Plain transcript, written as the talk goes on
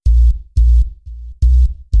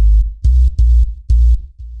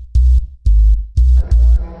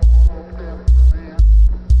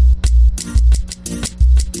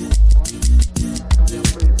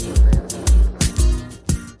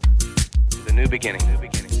beginning.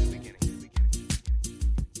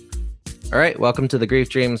 All right, welcome to the Grief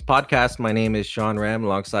Dreams podcast. My name is Sean Ram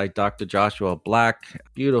alongside Dr. Joshua Black.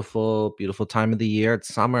 Beautiful, beautiful time of the year.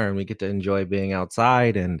 It's summer and we get to enjoy being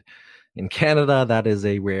outside. And in Canada, that is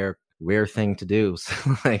a rare thing to do.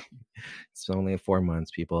 So it's only 4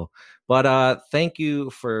 months, people. But thank you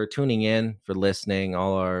for tuning in, for listening,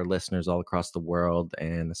 all our listeners all across the world,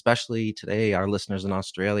 and especially today, our listeners in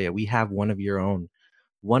Australia. We have one of your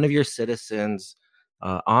citizens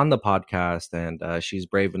on the podcast, and she's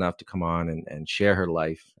brave enough to come on and share her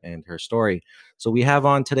life and her story. So we have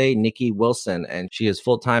on today Nikki Wilson, and she is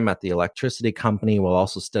full-time at the electricity company while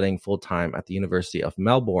also studying full-time at the University of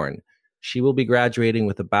Melbourne. She will be graduating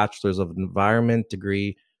with a Bachelor's of Environment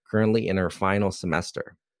degree, currently in her final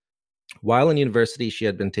semester. While in university, she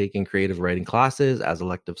had been taking creative writing classes as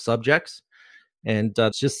elective subjects. And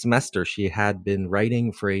this semester, she had been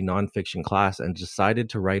writing for a nonfiction class and decided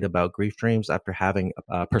to write about grief dreams after having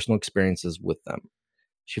personal experiences with them.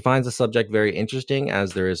 She finds the subject very interesting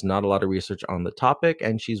as there is not a lot of research on the topic,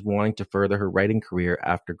 and she's wanting to further her writing career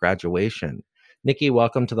after graduation. Nikki,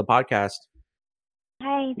 welcome to the podcast.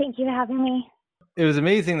 Hi, thank you for having me. It was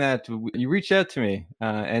amazing that you reached out to me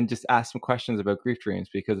and just asked some questions about grief dreams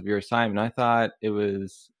because of your assignment. I thought we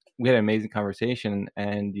had an amazing conversation,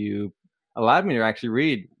 and you allowed me to actually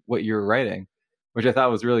read what you were writing, which I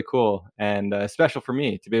thought was really cool and special for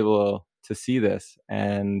me to be able to see this.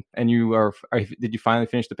 And did you finally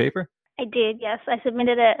finish the paper? I did, yes. I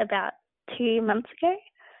submitted it about 2 months ago.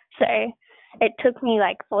 So it took me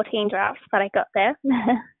like 14 drafts, but I got there.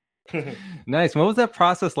 Nice. What was that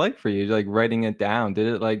process like for you, like writing it down? Did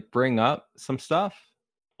it like bring up some stuff?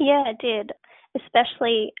 Yeah, it did,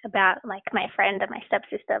 especially about like my friend and my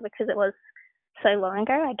stepsister because it was so long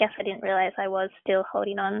ago. I guess I didn't realize I was still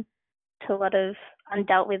holding on to a lot of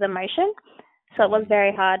undealt with emotion. So it was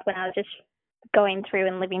very hard when I was just going through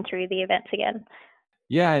and living through the events again.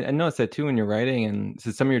 Yeah, I noticed that too when you're writing, and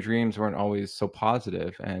so some of your dreams weren't always so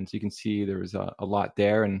positive, and so you can see there was a lot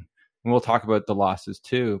there, and we'll talk about the losses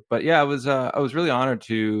too. But yeah, I was really honored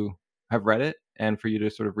to have read it and for you to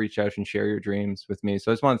sort of reach out and share your dreams with me.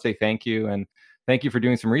 So I just want to say thank you, and thank you for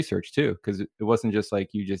doing some research too, because it wasn't just like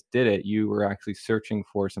you just did it. You were actually searching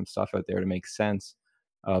for some stuff out there to make sense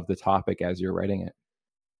of the topic as you're writing it.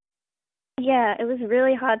 Yeah, it was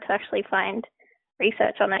really hard to actually find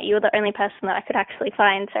research on it. You were the only person that I could actually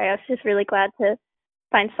find, so I was just really glad to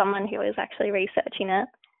find someone who was actually researching it.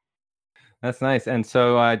 That's nice. And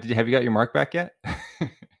so have you got your mark back yet?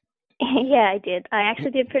 Yeah, I did. I actually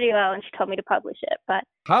did pretty well, and she told me to publish it, but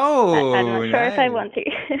I'm not sure if I want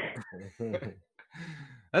to.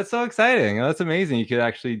 That's so exciting. That's amazing. You could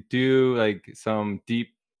actually do like some deep,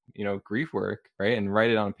 grief work, right? And write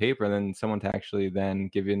it on paper, and then someone to actually then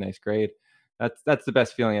give you a nice grade. That's the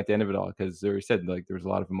best feeling at the end of it all, because there said like there was a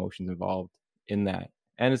lot of emotions involved in that.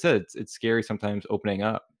 And it said it's scary sometimes opening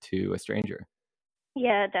up to a stranger.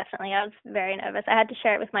 Yeah, definitely. I was very nervous. I had to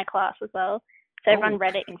share it with my class as well. So everyone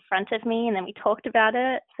read it in front of me, and then we talked about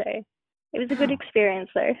it. So it was a good experience,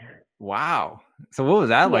 though. Wow. So what was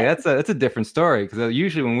that like? Yeah. That's a different story, because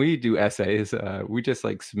usually when we do essays, we just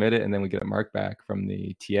like submit it and then we get a mark back from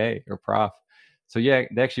the TA or prof. So yeah,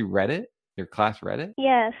 they actually read it? Your class read it?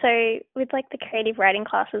 Yeah. So with like the creative writing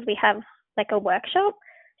classes, we have like a workshop.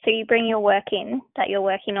 So you bring your work in that you're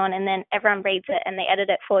working on, and then everyone reads it and they edit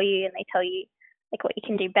it for you, and they tell you like what you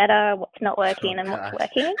can do better, what's not working, and what's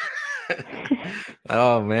working.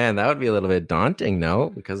 Oh man, that would be a little bit daunting, no?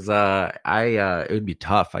 Because it would be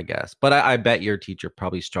tough, I guess. But I bet your teacher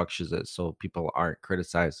probably structures it so people aren't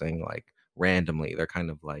criticizing like randomly. They're kind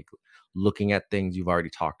of like looking at things you've already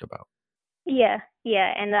talked about. Yeah.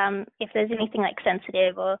 And if there's anything like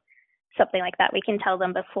sensitive or something like that, we can tell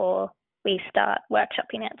them before we start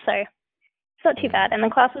workshopping it. So it's not too bad. And the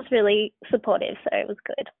class was really supportive, so it was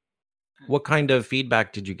good. What kind of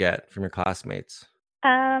feedback did you get from your classmates?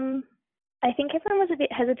 I think everyone was a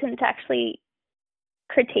bit hesitant to actually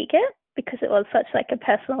critique it because it was such like a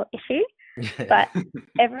personal issue, but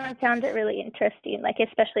everyone found it really interesting, like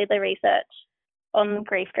especially the research on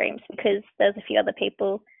grief dreams, because there's a few other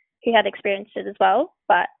people who had experienced it as well,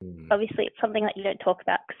 but obviously it's something that you don't talk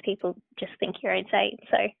about because people just think you're insane.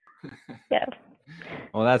 So yeah.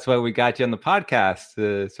 Well, that's why we got you on the podcast,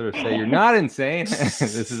 to sort of say you're not insane. This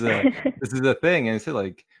is a thing, and it's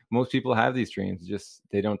like most people have these dreams, just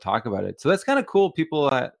they don't talk about it. So that's kind of cool.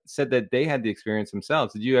 People said that they had the experience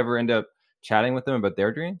themselves. Did you ever end up chatting with them about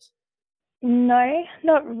their dreams? No,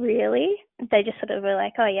 not really. They just sort of were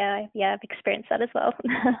like, "Oh yeah, I've experienced that as well."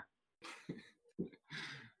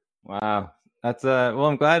 Wow. That's well,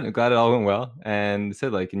 I'm glad it all went well, and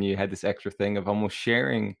said like, and you had this extra thing of almost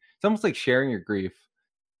sharing. It's almost like sharing your grief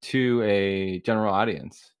to a general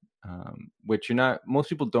audience, which most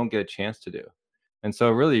people don't get a chance to do. And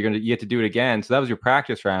so really you get to do it again. So that was your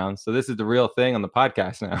practice round. So this is the real thing on the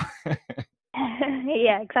podcast now.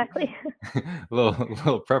 Yeah, exactly. a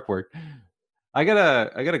little prep work. I got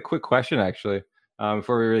a quick question actually,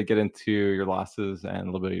 before we really get into your losses and a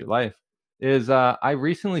little bit of your life. I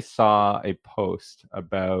recently saw a post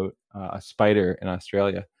about a spider in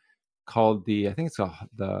Australia called I think it's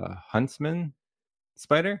the huntsman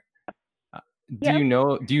spider. Do you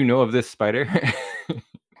know of this spider?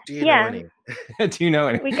 Do you know any? Do you know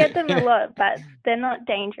any? We get them a lot, but they're not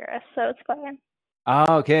dangerous, so it's fine.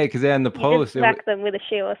 Oh, okay. Because then the post, you just whack them with a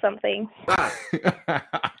shoe or something.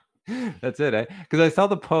 That's it. Because I saw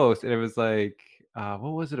the post and it was like,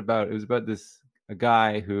 what was it about? It was about a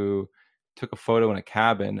guy who took a photo in a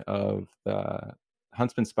cabin of the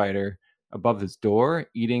huntsman spider above his door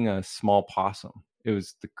eating a small possum. It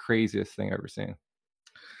was the craziest thing I've ever seen.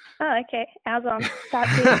 Oh, okay. Ours on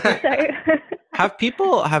that too. Have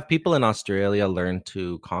people in Australia learned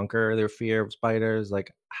to conquer their fear of spiders?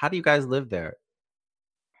 Like, how do you guys live there?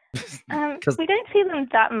 We don't see them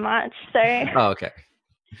that much, so. Oh, okay.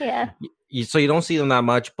 Yeah. So you don't see them that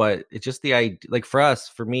much, but it's just the idea. Like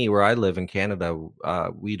for me, where I live in Canada,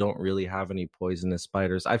 we don't really have any poisonous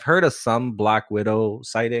spiders. I've heard of some black widow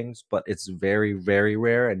sightings, but it's very, very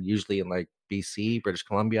rare, and usually in like BC, British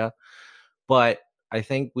Columbia. But I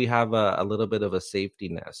think we have a little bit of a safety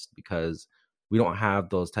nest because we don't have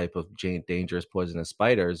those type of dangerous poisonous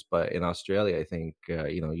spiders. But in Australia, I think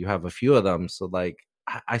you have a few of them. So like,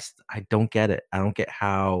 I don't get it. I don't get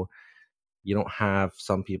how you don't have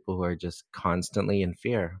some people who are just constantly in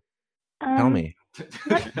fear. Tell me.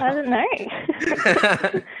 I don't know.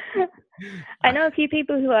 I know a few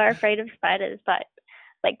people who are afraid of spiders, but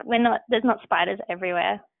like there's not spiders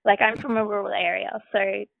everywhere. Like I'm from a rural area, so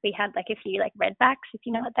we had like a few like redbacks, if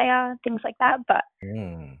you know what they are, things like that. But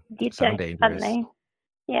sound dangerous. I don't know.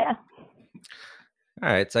 Yeah. All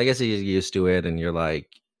right, so I guess you're used to it, and you're like,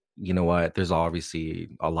 you know what? There's obviously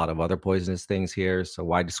a lot of other poisonous things here, so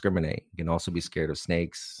why discriminate? You can also be scared of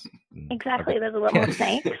snakes. Exactly. There's a lot more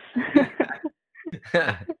snakes.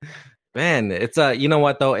 Man, it's you know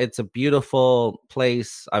what though? It's a beautiful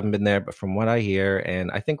place. I haven't been there, but from what I hear,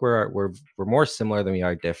 and I think we're more similar than we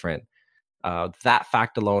are different. That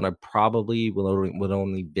fact alone, I probably would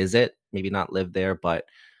only visit, maybe not live there, but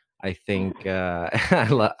I think I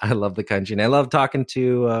love the country, and I love talking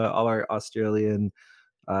to all our Australian,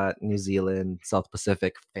 New Zealand, South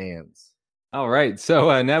Pacific fans. All right,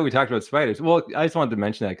 so now we talked about spiders. Well, I just wanted to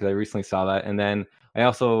mention that because I recently saw that, and then I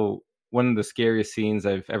also. One of the scariest scenes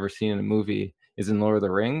I've ever seen in a movie is in Lord of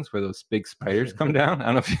the Rings, where those big spiders come down. I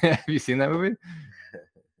don't know if have you seen that movie?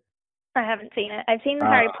 I haven't seen it. I've seen the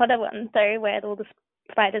Harry Potter one though, where all the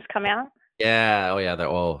spiders come out. Yeah.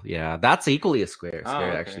 Oh yeah. That's equally as scary.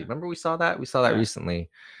 Actually. Remember we saw that? We saw that recently.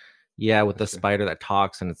 Yeah, with the spider that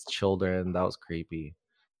talks and its children. That was creepy.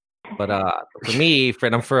 But for me,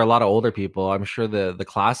 for a lot of older people, I'm sure the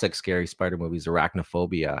classic scary spider movies,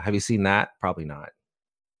 Arachnophobia. Have you seen that? Probably not.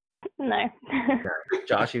 No.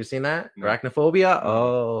 Josh, you've seen that? Arachnophobia?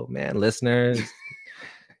 Oh man, listeners.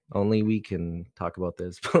 Only we can talk about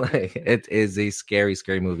this. But like, it is a scary,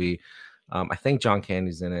 scary movie. I think John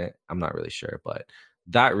Candy's in it. I'm not really sure, but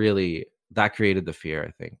that created the fear,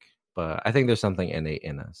 I think. But I think there's something innate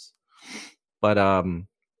in us. But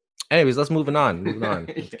anyways, let's move on.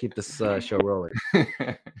 Let's keep this show rolling.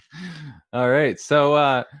 All right.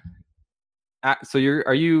 So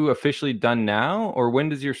are you officially done now, or when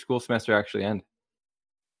does your school semester actually end?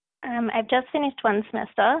 I've just finished one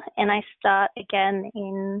semester, and I start again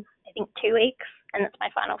in I think 2 weeks, and it's my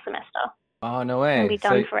final semester. Oh no way! I'll be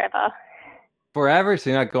done forever. Forever?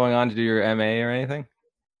 So you're not going on to do your MA or anything?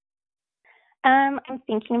 I'm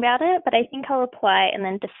thinking about it, but I think I'll apply and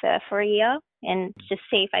then defer for a year and just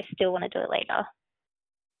see if I still want to do it later.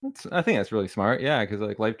 I think that's really smart. Yeah, because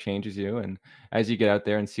like life changes you, and as you get out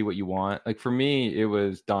there and see what you want. Like for me, it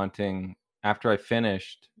was daunting. After I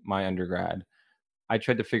finished my undergrad, I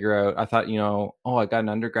tried to figure out. I thought, I got an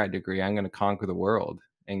undergrad degree. I'm going to conquer the world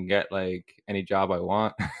and get like any job I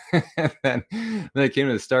want. And then I came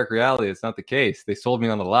to the stark reality. It's not the case. They sold me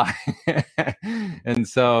on the lie. And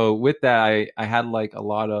so with that, I had like a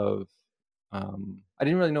lot of. I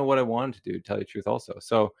didn't really know what I wanted to do, to tell you the truth. Also,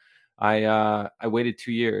 so. I waited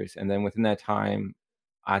 2 years, and then within that time,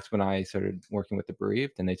 that's when I started working with the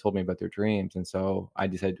bereaved, and they told me about their dreams, and so I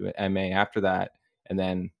decided to do an MA after that, and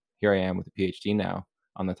then here I am with a PhD now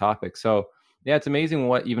on the topic. So Yeah, it's amazing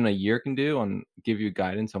what even a year can do on give you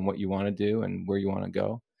guidance on what you want to do and where you want to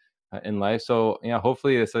go in life. So yeah,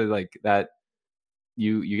 hopefully it's like that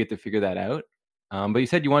you get to figure that out. But you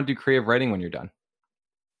said you want to do creative writing when you're done.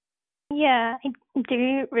 Yeah, I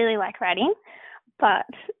do really like writing, but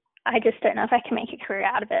I just don't know if I can make a career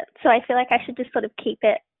out of it. So I feel like I should just sort of keep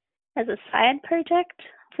it as a side project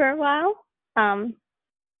for a while.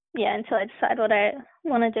 Yeah, until I decide what I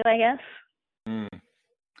want to do, I guess. Mm.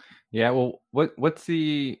 Yeah, well, what's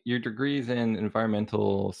your degrees in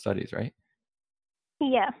environmental studies, right?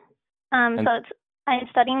 Yeah. I'm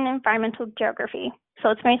studying environmental geography. So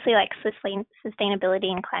it's mostly like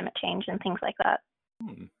sustainability and climate change and things like that.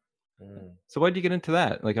 So why'd you get into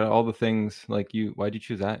that? Like all the things why'd you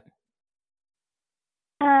choose that?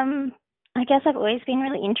 I guess I've always been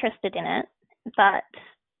really interested in it, but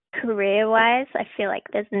career-wise, I feel like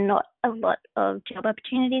there's not a lot of job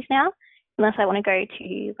opportunities now, unless I want to go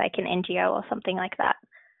to like an NGO or something like that.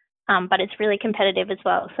 But it's really competitive as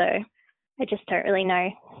well, so I just don't really know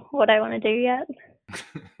what I want to do yet.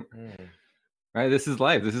 Right, this is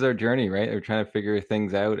life. This is our journey, right? We're trying to figure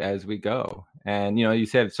things out as we go. And you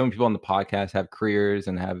said some people on the podcast have careers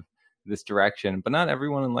and have this direction, but not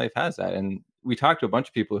everyone in life has that. And we talked to a bunch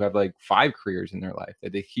of people who have like 5 careers in their life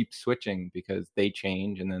that they keep switching because they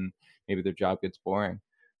change and then maybe their job gets boring.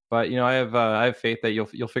 But I have faith that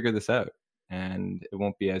you'll figure this out, and it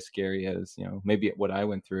won't be as scary as maybe what I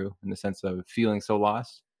went through in the sense of feeling so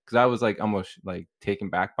lost, because I was like almost like taken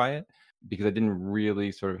back by it because I didn't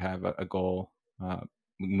really sort of have a goal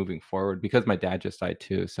moving forward, because my dad just died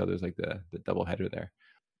too. So there's like the double header there.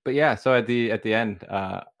 But yeah, so at the end,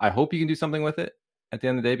 I hope you can do something with it at the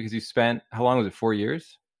end of the day, because you spent, how long was it, 4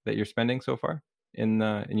 years that you're spending so far in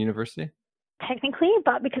university? Technically,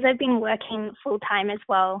 but because I've been working full time as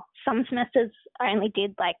well, some semesters I only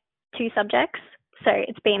did like 2 subjects. So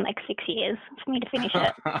it's been like 6 years for me to finish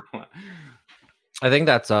it. I think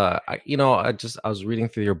that's I was reading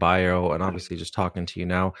through your bio and obviously just talking to you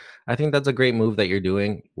now. I think that's a great move that you're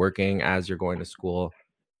doing, working as you're going to school,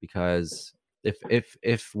 because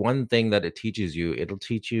if one thing that it teaches you, it'll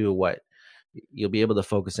teach you what you'll be able to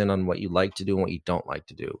focus in on what you like to do and what you don't like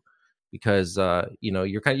to do, because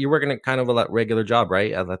you're working at kind of a regular job,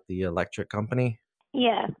 right, at the electric company.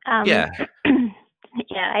 Yeah. Yeah.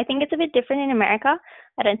 Yeah, I think it's a bit different in America.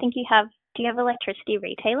 I don't think do you have electricity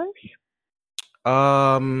retailers?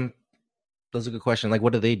 That's a good question. Like,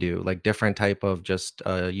 what do they do? Like different type of just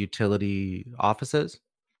utility offices?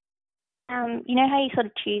 You know how you sort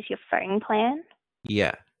of choose your phone plan?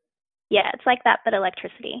 Yeah. Yeah, it's like that, but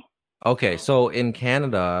electricity. Okay, so in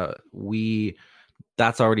Canada,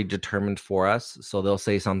 that's already determined for us. So they'll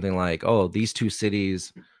say something like, "Oh, these 2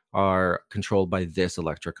 cities are controlled by this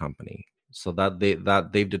electric company." So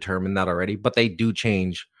they've determined that already, but they do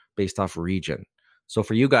change based off region. So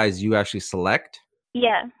for you guys, you actually select?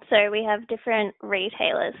 Yeah, so we have different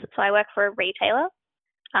retailers. So I work for a retailer.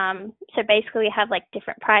 So basically we have like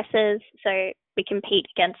different prices. So we compete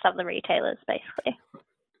against other retailers basically.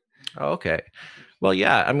 Okay. Well,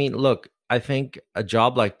 yeah. I mean, look, I think a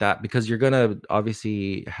job like that, because you're going to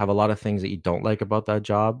obviously have a lot of things that you don't like about that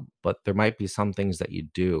job, but there might be some things that you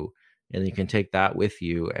do, and you can take that with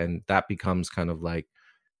you. And that becomes kind of like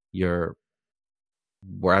your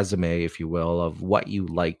resume, if you will, of what you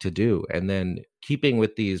like to do. And then keeping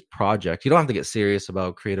with these projects, you don't have to get serious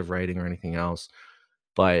about creative writing or anything else,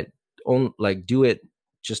 but do it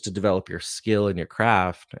just to develop your skill and your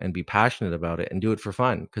craft and be passionate about it and do it for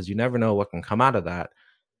fun, because you never know what can come out of that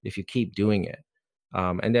if you keep doing it.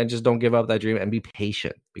 And then just don't give up that dream and be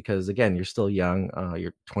patient, because again, you're still young.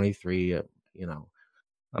 You're 23.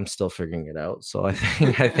 I'm still figuring it out. So I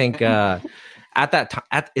think at that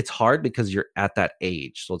time, it's hard because you're at that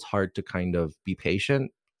age. So it's hard to kind of be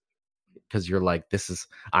patient, because you're like,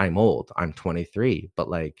 I'm old. I'm 23. But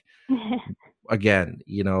like, again,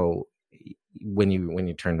 when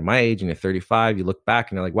you turn to my age and you're 35, you look back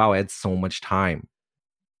and you're like, wow, I had so much time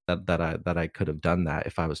that I could have done that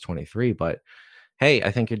if I was 23. But hey,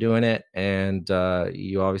 I think you're doing it, and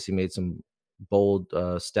you obviously made some bold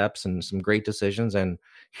steps and some great decisions, and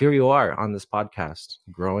here you are on this podcast,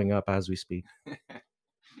 growing up as we speak.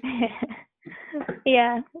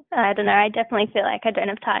 Yeah, I don't know. I definitely feel like I don't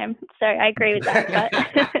have time, so I agree with that.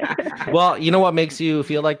 But well, you know what makes you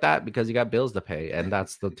feel like that? Because you got bills to pay, and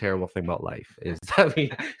that's the terrible thing about life, is that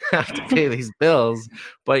we have to pay these bills.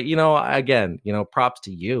 But again, props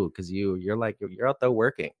to you, because you're out there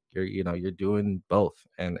working. You're doing both,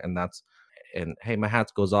 and hey, my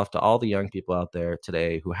hat goes off to all the young people out there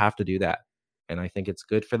today who have to do that, and I think it's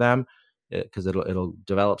good for them. because it'll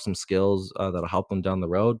develop some skills that'll help them down the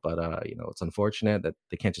road. But it's unfortunate that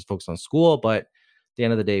they can't just focus on school. But at the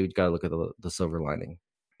end of the day, we've got to look at the silver lining.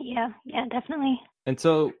 Yeah, definitely. And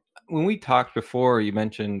so when we talked before, you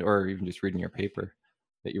mentioned, or even just reading your paper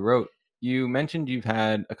that you wrote, you mentioned you've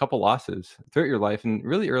had a couple losses throughout your life, and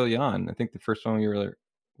really early on. I think the first one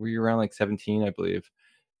were you around like 17, I believe.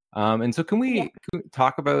 And so can we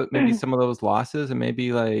talk about maybe some of those losses and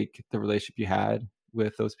maybe like the relationship you had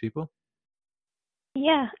with those people?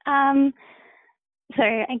 Yeah. So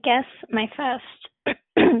I guess my first,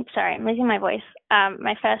 sorry, I'm losing my voice.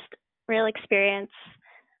 My first real experience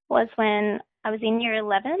was when I was in year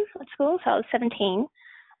 11 at school, so I was 17.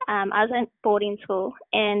 I was at boarding school,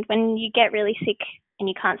 and when you get really sick and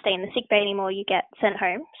you can't stay in the sick bay anymore, you get sent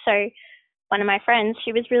home. So one of my friends,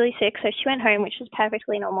 she was really sick, so she went home, which was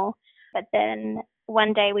perfectly normal. But then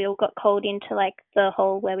one day we all got called into like the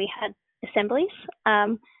hall where we had assemblies,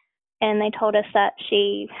 and they told us that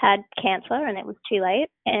she had cancer and it was too late,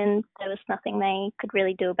 and there was nothing they could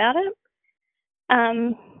really do about it.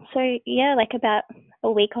 So yeah, like about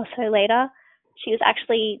a week or so later, she was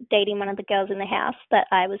actually dating one of the girls in the house that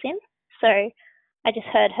I was in. So I just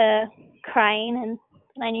heard her crying,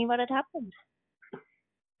 and I knew what had happened.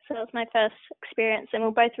 So that was my first experience, and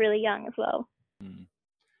we're both really young as well.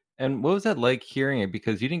 And what was that like hearing it?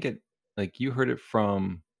 Because you didn't get, like, you heard it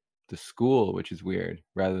from the school, which is weird,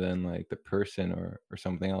 rather than like the person or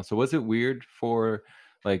something else. So was it weird for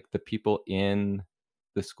like the people in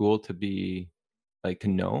the school to be like to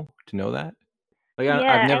know that? Like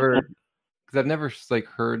I've never, because I've never like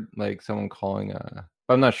heard like someone calling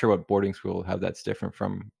I'm not sure what boarding school have that's different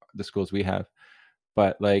from the schools we have,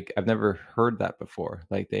 but like I've never heard that before.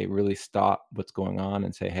 Like they really stop what's going on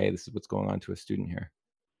and say, hey, this is what's going on to a student here.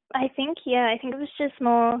 I think it was just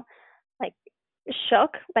more like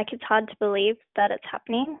shock. Like it's hard to believe that it's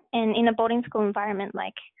happening. And in a boarding school environment,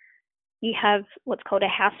 like you have what's called a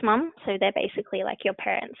house mum. So they're basically like your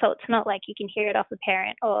parents. So it's not like you can hear it off the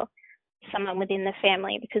parent or someone within the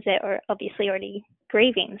family because they're obviously already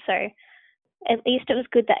grieving. So at least it was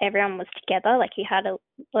good that everyone was together. Like you had a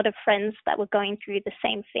lot of friends that were going through the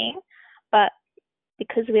same thing. But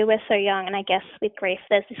because we were so young, and I guess with grief,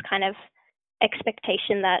 there's this kind of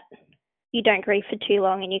expectation that you don't grieve for too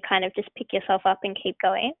long and you kind of just pick yourself up and keep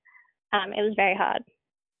going. It was very hard.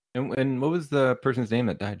 And what was the person's name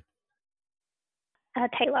that died?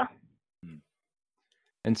 Taylor.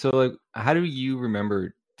 And so, like, how do you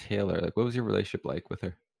remember Taylor? Like, what was your relationship like with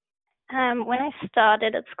her? When I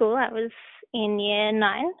started at school, I was in year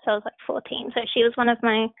 9, so I was like 14. So she was one of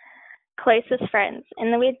my closest friends.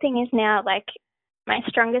 And the weird thing is now, like, my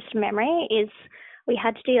strongest memory is we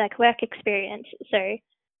had to do like work experience. So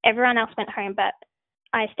everyone else went home, but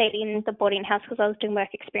I stayed in the boarding house because I was doing work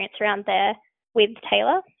experience around there with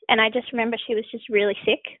Taylor. And I just remember she was just really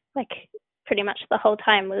sick, like pretty much the whole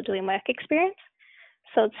time we were doing work experience.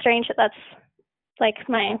 So it's strange that that's like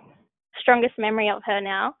my strongest memory of her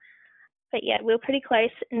now. But yeah, we were pretty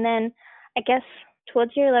close. And then I guess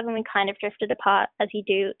towards year 11, we kind of drifted apart as you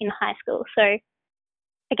do in high school. So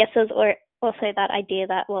I guess there was also that idea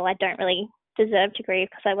that, well, I don't really deserve to grieve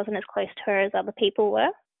because I wasn't as close to her as other people were.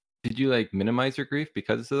 Did you like minimize your grief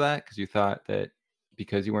because of that? Because you thought that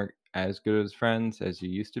because you weren't as good as friends as you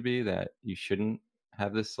used to be, that you shouldn't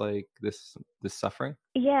have this like this suffering?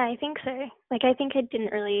 Yeah, I think so. Like I think I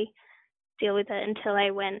didn't really deal with it until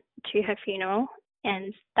I went to her funeral,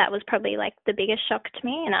 and that was probably like the biggest shock to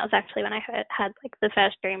me. And that was actually when I had like the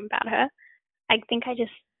first dream about her. I think I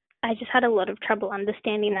just had a lot of trouble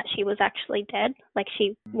understanding that she was actually dead. Like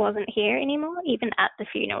she wasn't here anymore. Even at the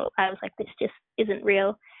funeral, I was like, this just isn't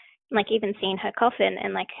real. Like even seeing her coffin,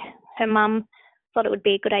 and like her mum thought it would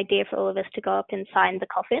be a good idea for all of us to go up and sign the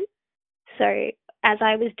coffin. So as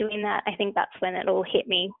I was doing that, I think that's when it all hit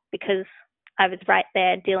me, because I was right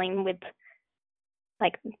there dealing with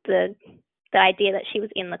like the idea that she was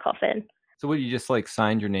in the coffin. So what, you just like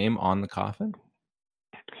signed your name on the coffin?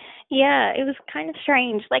 Yeah, it was kind of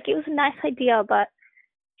strange. Like it was a nice idea, but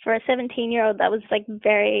for a 17-year-old, that was like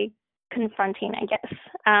very confronting, I guess.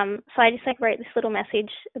 So I just like wrote this little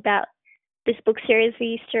message about this book series we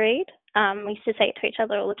used to read. We used to say it to each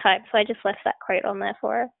other all the time. So I just left that quote on there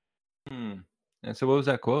for her. And so what was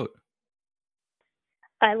that quote?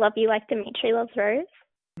 I love you like Dimitri loves Rose.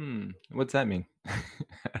 What's that mean?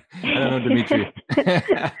 I don't know Dimitri.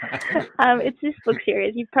 It's this book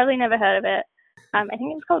series. You've probably never heard of it. I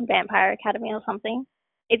think it's called Vampire Academy or something.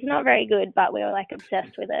 It's not very good, but we were like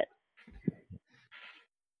obsessed with it.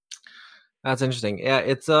 That's interesting. Yeah,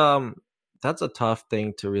 it's that's a tough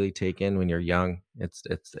thing to really take in when you're young.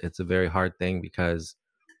 It's a very hard thing because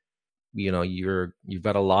you've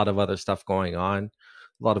got a lot of other stuff going on,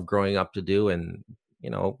 a lot of growing up to do, and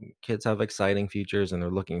kids have exciting futures and they're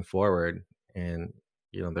looking forward, and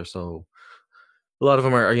they're so a lot of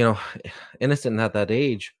them are innocent at that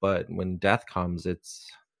age, but when death comes, it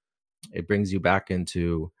brings you back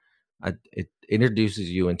into it introduces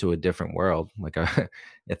you into a different world, like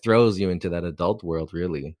it throws you into that adult world,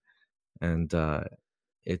 really. And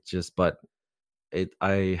it just but it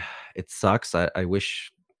sucks. I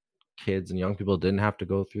wish kids and young people didn't have to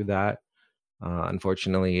go through that.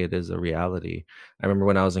 Unfortunately, it is a reality. I remember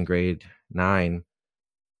when I was in grade 9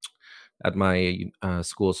 at my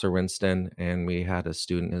school, Sir Winston, and we had a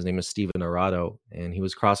student. His name is Stephen Arado, and he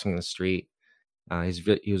was crossing the street.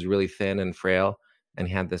 He was really thin and frail, and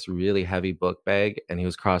he had this really heavy book bag, and he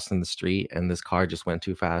was crossing the street, and this car just went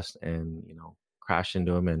too fast and crashed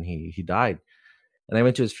into him, and he died. And I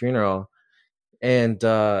went to his funeral, and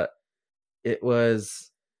it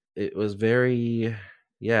was very,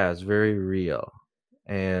 yeah, it's very real.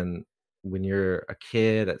 And when you're a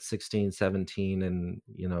kid at 16, 17, and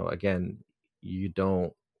again, you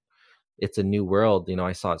don't it's a new world.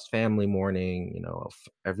 I saw his family mourning,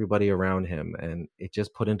 everybody around him, and it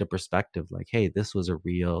just put into perspective, like, hey, this was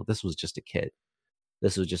just a kid,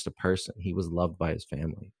 this was just a person. He was loved by his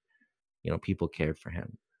family. People cared for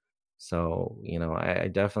him. So I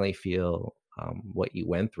definitely feel what you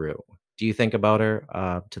went through. Do you think about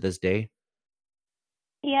her to this day?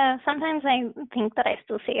 Yeah, sometimes I think that I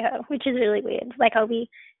still see her, which is really weird. Like, I'll be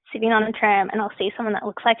sitting on a tram and I'll see someone that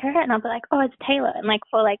looks like her, and I'll be like, oh, it's Taylor. And like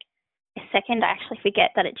for like a second, I actually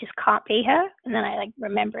forget that it just can't be her, and then I like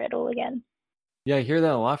remember it all again. Yeah, I hear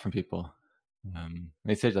that a lot from people.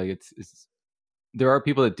 They said like it's there are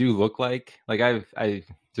people that do look like I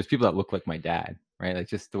there's people that look like my dad, right? Like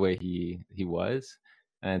just the way he was.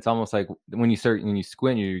 And it's almost like when you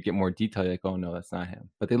squint, you get more detail. You're like, oh no, that's not him.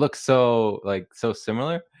 But they look so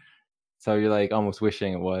similar. So you're like almost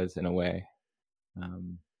wishing it was, in a way.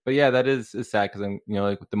 But yeah, that is sad, because I'm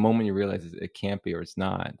like the moment you realize it can't be or it's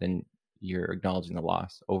not, then you're acknowledging the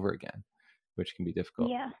loss over again, which can be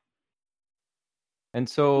difficult. Yeah. And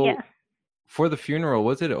so, Yeah. For the funeral,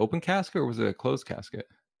 was it an open casket or was it a closed casket?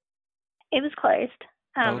 It was closed.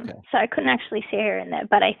 Okay. So I couldn't actually see her in there,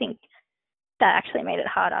 but I think that actually made it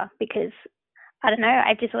harder because, I don't know,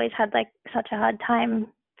 I've just always had like such a hard time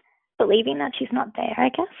believing that she's not there, I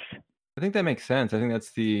guess. I think that makes sense. I think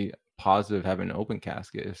that's the positive of having an open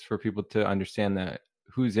casket, is for people to understand that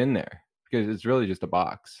who's in there, because it's really just a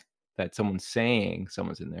box that someone's saying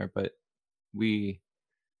someone's in there, but we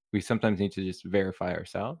sometimes need to just verify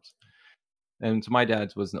ourselves. And so my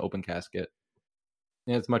dad's was an open casket.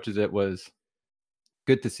 And as much as it was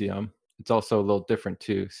good to see him, it's also a little different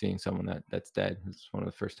too, seeing someone that's dead. It's one of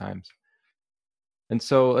the first times. And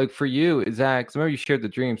so, like for you, is that, because I remember you shared the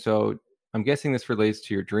dream, so I'm guessing this relates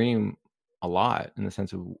to your dream a lot in the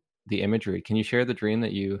sense of the imagery. Can you share the dream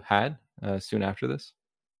that you had soon after this?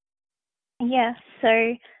 Yeah,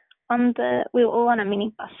 so we were all on a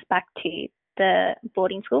minibus back to the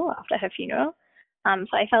boarding school after her funeral.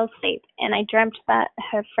 So I fell asleep and I dreamt that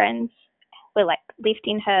her friends were like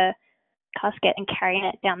lifting her casket and carrying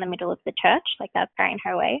it down the middle of the church, like they're carrying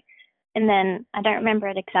her away. And then I don't remember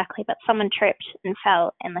it exactly, but someone tripped and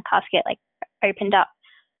fell and the casket like opened up.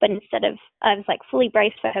 But instead of, I was like fully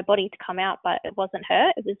braced for her body to come out, but it wasn't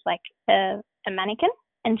her. It was like a mannequin,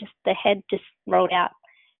 and just the head just rolled out.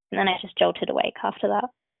 And then I just jolted awake after that.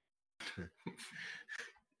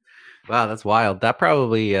 Wow, that's wild. That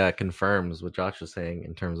probably confirms what Josh was saying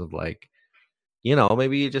in terms of like,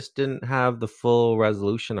 maybe you just didn't have the full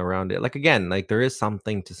resolution around it. Like, again, like there is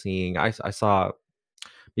something to seeing. I saw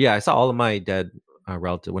all of my dead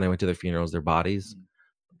relatives when I went to their funerals, their bodies,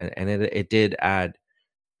 and it did add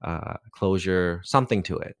closure, something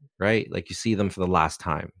to it, right? Like you see them for the last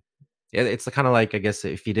time. It's kind of like, I guess,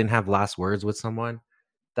 if you didn't have last words with someone,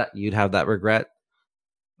 that you'd have that regret,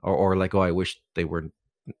 or like, oh, I wish they were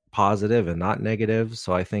positive and not negative.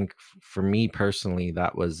 So I think for me personally,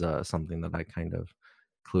 that was something that I kind of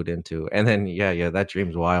clued into. And then yeah, that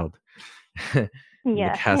dream's wild. Yeah,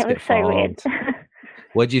 it was so weird.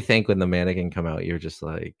 What'd you think when the mannequin come out? You're just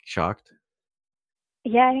like shocked?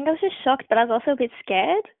 Yeah, I think I was just shocked, but I was also a bit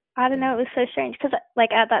scared. I don't know, it was so strange because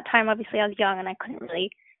like at that time, obviously I was young and I couldn't really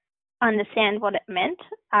understand what it meant.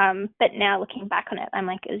 But now looking back on it, I'm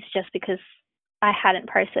like, it was just because I hadn't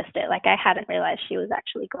processed it. Like I hadn't realized she was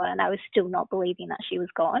actually gone, and I was still not believing that she was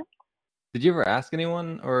gone. Did you ever ask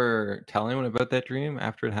anyone or tell anyone about that dream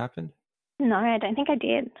after it happened? No, I don't think I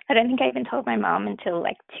did. I don't think I even told my mom until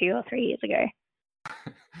like 2 or 3 years ago.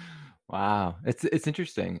 Wow. It's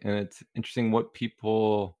interesting. And it's interesting what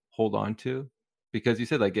people hold on to because you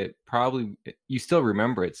said like you still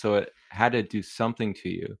remember it, so it had to do something to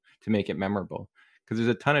you to make it memorable. Because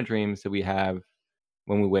there's a ton of dreams that we have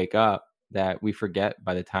when we wake up that we forget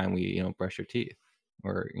by the time we brush your teeth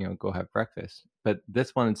or go have breakfast. But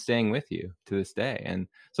this one is staying with you to this day, and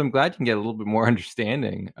so I'm glad you can get a little bit more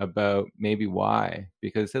understanding about maybe why,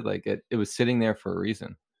 because it was sitting there for a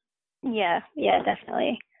reason. Yeah,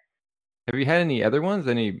 definitely. Have you had any other ones,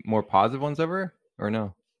 any more positive ones ever, or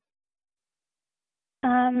no?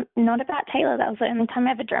 Not about Taylor. That was the only time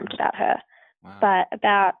I ever dreamt about her. Wow. But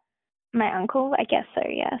about my uncle, I guess so,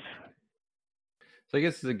 yes. So I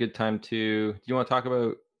guess it's a good time to. Do you want to talk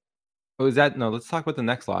about? Oh, is that no? Let's talk about the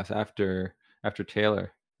next loss after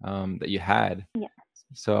Taylor that you had. Yeah.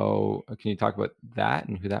 So can you talk about that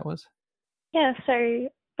and who that was? Yeah. So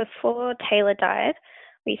before Taylor died,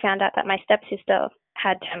 we found out that my stepsister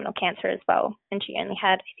had terminal cancer as well, and she only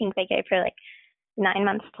had, I think they gave her like 9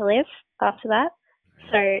 months to live after that.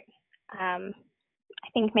 So I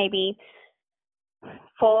think maybe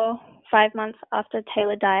 4-5 months after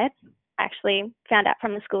Taylor died, I actually found out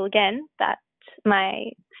from the school again that my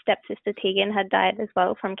stepsister Tegan had died as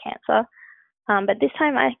well from cancer. But this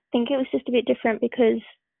time I think it was just a bit different because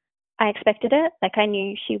I expected it. Like I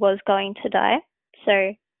knew she was going to die.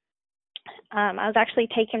 So I was actually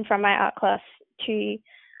taken from my art class to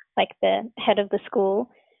like the head of the school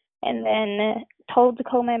and then told to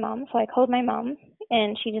call my mum. So I called my mum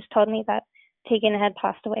and she just told me that Tegan had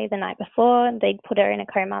passed away the night before and they'd put her in a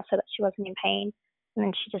coma so that she wasn't in pain. And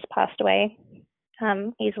then she just passed away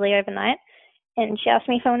easily overnight. And she asked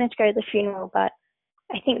me if I wanted to go to the funeral, but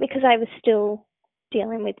I think because I was still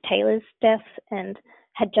dealing with Taylor's death and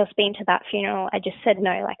had just been to that funeral, I just said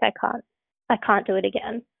no, like I can't do it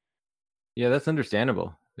again. Yeah, that's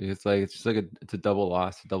understandable. It's just like it's a double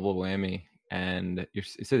loss, a double whammy, and you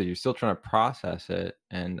said that you're still trying to process it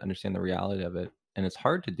and understand the reality of it, and it's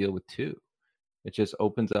hard to deal with too. It just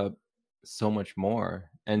opens up so much more.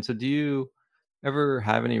 And so, do you ever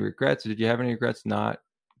have any regrets? Did you have any regrets not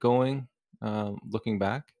going, looking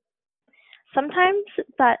back? Sometimes,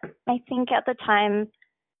 but I think at the time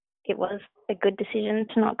it was a good decision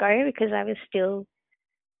to not go because I was still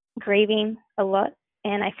grieving a lot.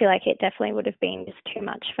 And I feel like it definitely would have been just too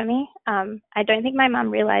much for me. I don't think my mum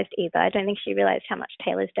realised either. I don't think she realised how much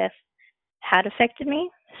Taylor's death had affected me.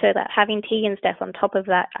 So that having Tegan's death on top of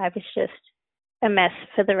that, I was just a mess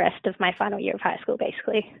for the rest of my final year of high school,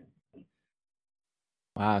 basically.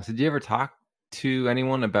 Wow. So did you ever talk to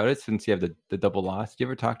anyone about it since you have the double loss? Did you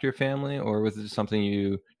ever talk to your family, or was it just something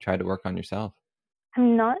you tried to work on yourself?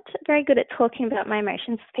 I'm not very good at talking about my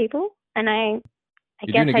emotions with people. And I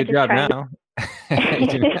You're guess doing a I good just job try now.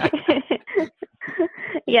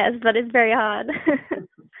 Yes, but it's very hard.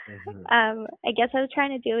 Mhm. I guess I was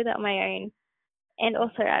trying to deal with it on my own. And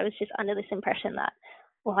also I was just under this impression that,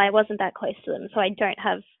 well, I wasn't that close to them, so I don't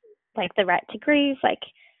have like the right to grieve. Like,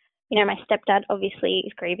 my stepdad obviously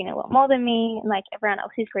is grieving a lot more than me, and like everyone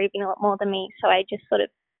else is grieving a lot more than me. So I just sort of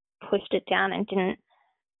pushed it down and didn't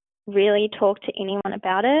really talk to anyone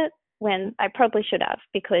about it when I probably should have,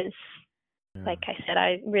 because like I said,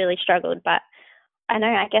 I really struggled. But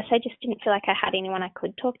I guess I just didn't feel like I had anyone I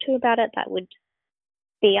could talk to about it that would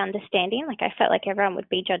be understanding. Like I felt like everyone would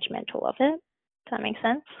be judgmental of it. Does that make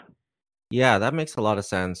sense? Yeah, that makes a lot of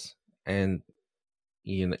sense. And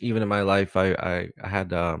even in my life, I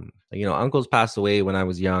had uncles passed away when I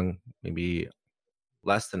was young, maybe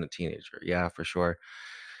less than a teenager. Yeah, for sure.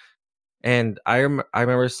 And I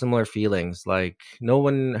remember similar feelings. Like no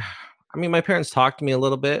one, I mean, my parents talked to me a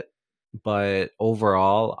little bit, but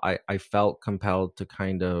overall, I felt compelled to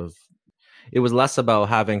kind of. It was less about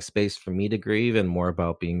having space for me to grieve and more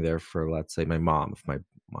about being there for, let's say, my mom if my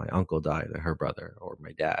uncle died, or her brother, or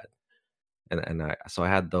my dad. And I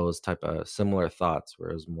had those type of similar thoughts where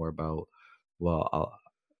it was more about, well,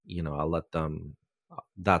 I'll let them.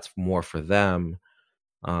 That's more for them.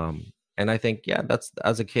 And I think, yeah, that's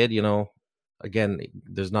as a kid, again,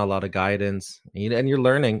 there's not a lot of guidance, and you're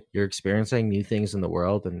learning, you're experiencing new things in the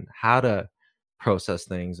world and how to process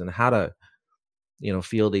things and how to,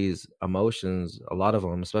 feel these emotions, a lot of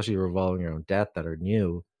them, especially revolving around death, that are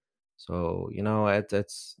new. So,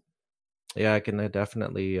 it's yeah, I can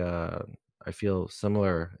definitely I feel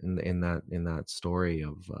similar in that story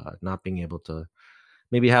of not being able to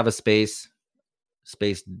maybe have a space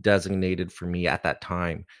designated for me at that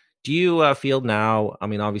time. Do you feel now? I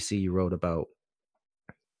mean, obviously you wrote about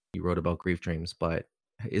grief dreams, but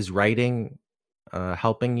is writing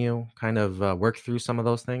helping you kind of work through some of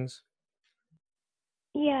those things?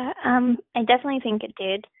 Yeah, I definitely think it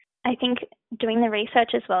did. I think doing the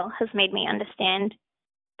research as well has made me understand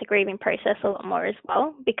the grieving process a lot more as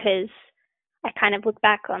well, because I kind of look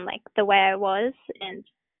back on like the way I was and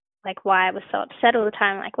like why I was so upset all the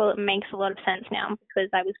time. Like, well, it makes a lot of sense now because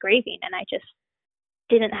I was grieving and I just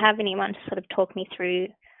didn't have anyone to sort of talk me through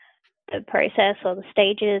the process or the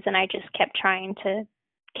stages, and I just kept trying to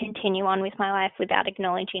continue on with my life without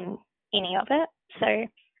acknowledging any of it. So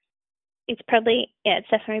it's probably, yeah, it's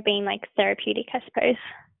definitely been like therapeutic, I suppose.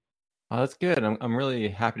 Oh, that's good. I'm really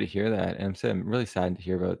happy to hear that, and I'm really sad to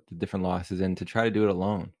hear about the different losses and to try to do it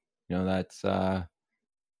alone. That's it's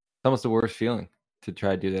almost the worst feeling to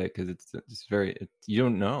try to do that because it's very you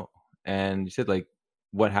don't know. And you said like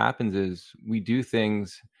what happens is we do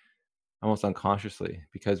things almost unconsciously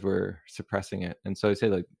because we're suppressing it. And so you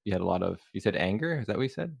said like you said anger. Is that what you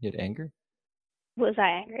said? You had anger? Was I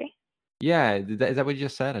angry? Yeah. Is that what you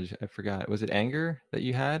just said? I forgot. Was it anger that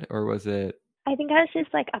you had, or was it I think I was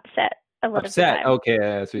just like upset a lot of the upset? time. Okay,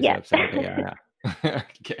 that's what you said. Yeah. Upset. Okay, yeah.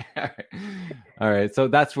 Okay. All right. All right. So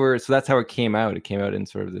that's how it came out. It came out in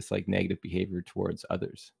sort of this like negative behavior towards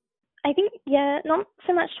others. I think, yeah, not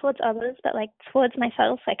so much towards others, but like towards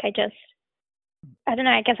myself. Like I don't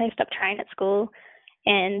know, I guess I stopped trying at school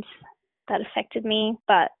and that affected me,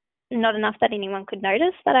 but not enough that anyone could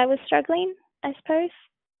notice that I was struggling, I suppose.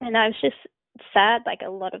 And I was just sad like a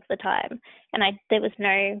lot of the time. And there was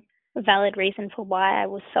no valid reason for why I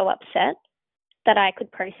was so upset that I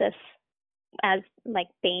could process as like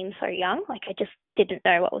being so young. Like I just didn't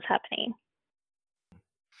know what was happening.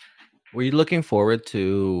 Were you looking forward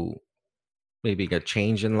to maybe a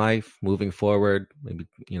change in life moving forward? Maybe,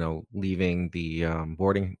 leaving the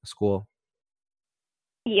boarding school?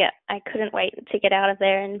 Yeah, I couldn't wait to get out of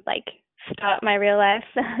there and like start my real life.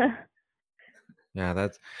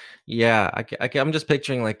 Yeah, I'm just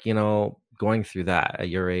picturing like, going through that at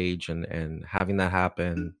your age and having that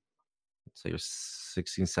happen. So you're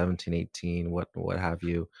 16, 17, 18, what have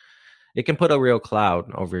you. It can put a real cloud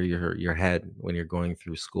over your head when you're going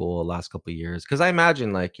through school the last couple of years. Because I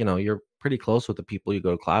imagine like, you're pretty close with the people you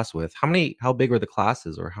go to class with. How big were the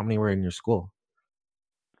classes, or how many were in your school?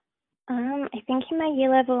 I think in my year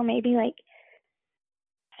level maybe like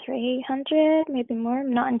 300, maybe more.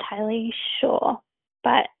 I'm not entirely sure.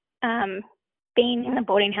 But being in the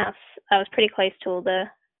boarding house, I was pretty close to all the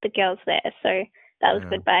girls there, so that was Yeah.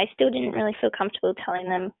 good. But I still didn't really feel comfortable telling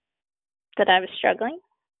them that I was struggling,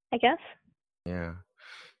 I guess. Yeah.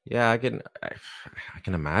 Yeah, I can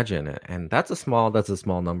imagine it. And that's a small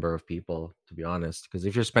number of people, to be honest, because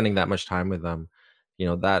if you're spending that much time with them,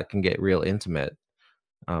 that can get real intimate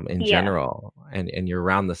in Yeah. general. And you're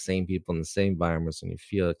around the same people in the same environments, and you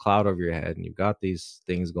feel a cloud over your head, and you've got these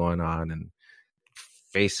things going on, and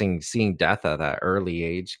seeing death at that early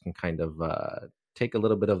age can kind of take a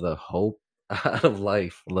little bit of the hope out of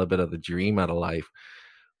life, a little bit of the dream out of life.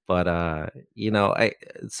 But I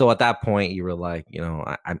so at that point you were like,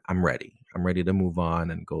 I'm ready. I'm ready to move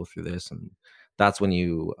on and go through this. And that's when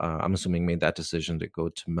you, I'm assuming, made that decision to go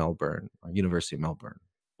to Melbourne, University of Melbourne.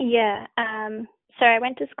 Yeah. So I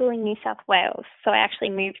went to school in New South Wales. So I actually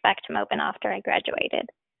moved back to Melbourne after I graduated.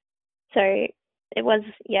 So it was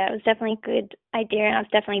definitely a good idea, and I was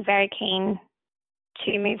definitely very keen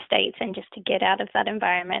to move states and just to get out of that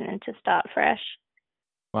environment and to start fresh.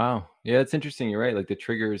 Wow. Yeah, it's interesting. You're right. Like the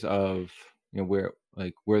triggers of where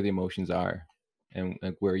the emotions are and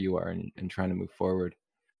like where you are and trying to move forward.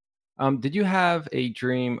 Did you have a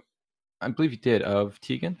dream? I believe you did, of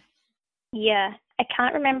Tegan. Yeah, I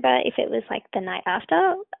can't remember if it was like the night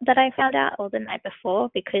after that I found out or the night before,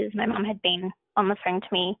 because my mum had been on the phone to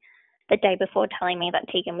me the day before telling me that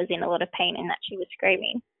Tegan was in a lot of pain and that she was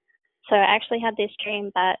screaming. So I actually had this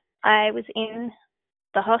dream that I was in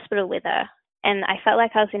the hospital with her, and I felt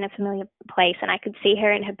like I was in a familiar place, and I could see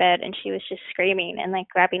her in her bed, and she was just screaming and like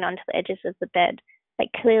grabbing onto the edges of the bed. Like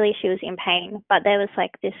clearly she was in pain, but there was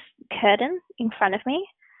like this curtain in front of me.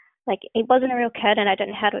 Like it wasn't a real curtain. I don't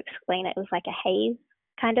know how to explain it. It was like a haze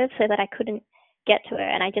kind of, so that I couldn't get to her,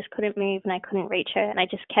 and I just couldn't move and I couldn't reach her, and I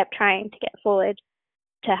just kept trying to get forward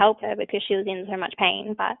to help her because she was in so much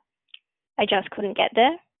pain, but I just couldn't get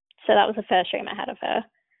there. So that was the first dream I had of her.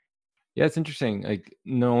 Yeah, it's interesting. Like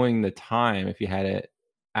knowing the time, if you had it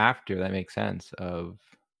after, that makes sense of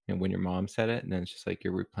when your mom said it, and then it's just like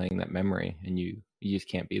you're replaying that memory, and you just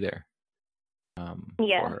can't be there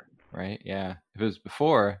Yeah. for her, right? Yeah. If it was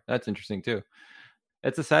before, that's interesting too.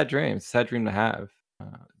 It's a sad dream. It's a sad dream to have.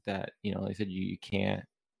 That like I said, you can't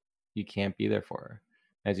be there for her,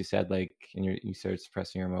 as you said, like, and you start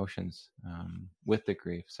suppressing your emotions with the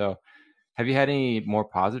grief. So have you had any more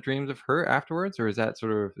positive dreams of her afterwards, or is that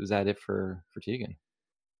it for Tegan?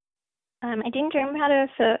 I didn't dream about her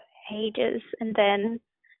for ages, and then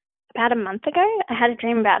about a month ago, I had a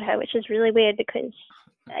dream about her, which is really weird because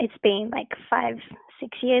it's been like 5,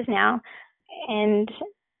 6 years now. And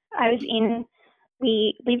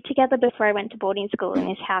we lived together before I went to boarding school in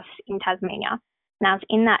this house in Tasmania. And I was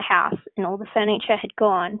in that house and all the furniture had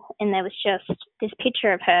gone and there was just this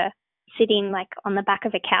picture of her sitting like on the back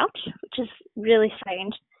of a couch, which is really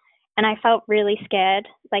strange. And I felt really scared,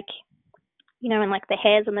 like, when like the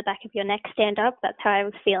hairs on the back of your neck stand up, that's how I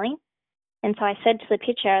was feeling. And so I said to the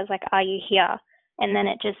picture, I was like, "Are you here?" And then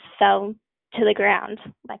it just fell to the ground,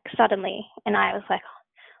 like suddenly. And I was like,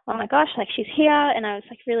 "Oh my gosh, like she's here." And I was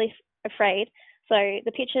like really afraid. So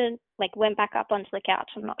the picture like went back up onto the couch.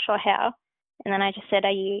 I'm not sure how. And then I just said,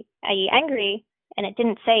 "Are you angry?" And it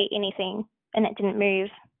didn't say anything and it didn't move.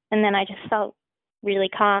 And then I just felt really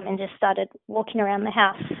calm and just started walking around the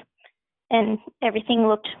house. And everything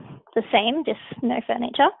looked the same, just no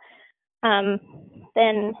furniture.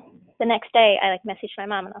 Then the next day I like messaged my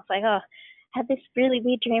mum and I was like, "Oh, I had this really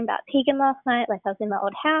weird dream about Tegan last night. Like I was in the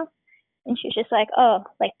old house." And she was just like, "Oh,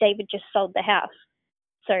 like David just sold the house."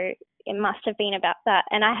 So it must have been about that.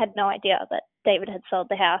 And I had no idea that David had sold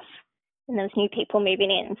the house and there was new people moving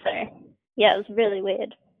in. So yeah, it was really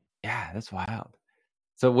weird. Yeah, that's wild.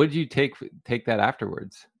 So what did you take that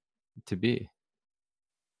afterwards to be?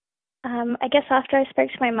 I guess after I spoke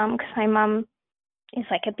to my mum, because my mum is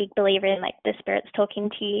like a big believer in like the spirits talking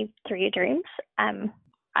to you through your dreams.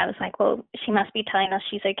 I was like, well, she must be telling us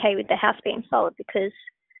she's okay with the house being sold because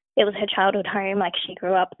it was her childhood home, like she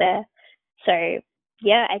grew up there. So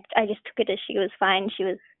yeah, I just took it as she was fine. She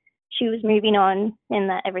was moving on and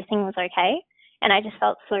that everything was okay. And I just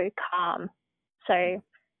felt so calm. So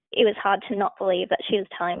it was hard to not believe that she was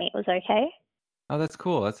telling me it was okay. Oh, that's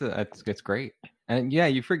cool. That's great. And yeah,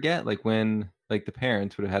 you forget like when like the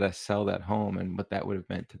parents would have had to sell that home and what that would have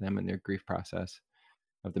meant to them in their grief process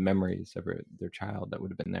of the memories of their child that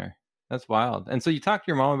would have been there. That's wild. And so you talked to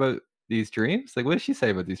your mom about these dreams? Like what does she say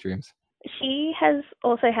about these dreams? She has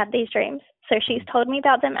also had these dreams. So she's told me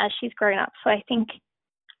about them as she's grown up. So I think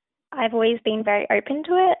I've always been very open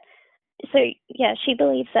to it. So yeah, she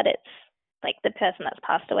believes that it's like the person that's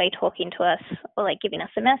passed away talking to us or like giving us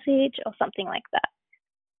a message or something like that.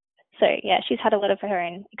 So yeah, she's had a lot of her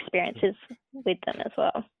own experiences with them as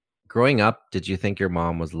well. Growing up, did you think your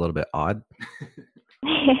mom was a little bit odd?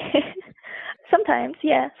 Sometimes,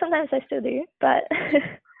 yeah. Sometimes I still do, but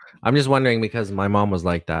I'm just wondering because my mom was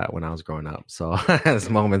like that when I was growing up. So there's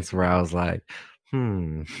moments where I was like,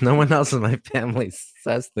 no one else in my family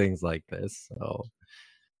says things like this. So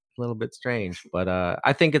a little bit strange. But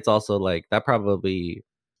I think it's also like that probably,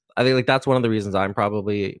 I think like that's one of the reasons I'm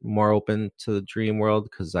probably more open to the dream world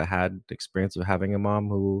because I had the experience of having a mom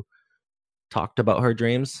who talked about her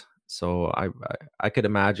dreams. So I could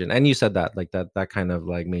imagine. And you said that like that kind of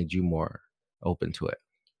like made you more open to it.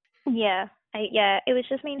 Yeah. It was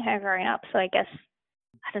just me and her growing up. So I guess,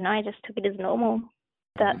 I don't know, I just took it as normal.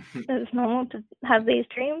 That it was normal to have these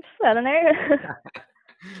dreams. I don't know.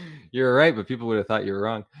 You're right, but people would have thought you were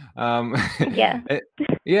wrong. Yeah.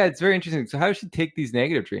 Yeah, it's very interesting. So how does she take these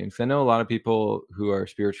negative dreams? I know a lot of people who are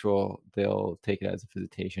spiritual, they'll take it as a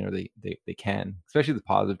visitation or they can, especially the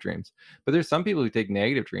positive dreams. But there's some people who take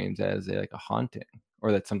negative dreams as like a haunting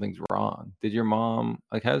or that something's wrong. Did your mom,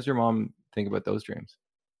 like how does your mom think about those dreams?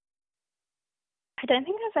 I don't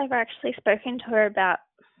think I've ever actually spoken to her about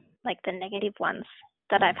like the negative ones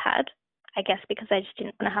that I've had. I guess because I just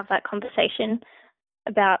didn't want to have that conversation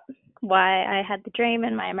about why I had the dream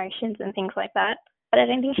and my emotions and things like that. But I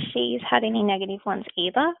don't think she's had any negative ones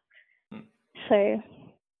either. So,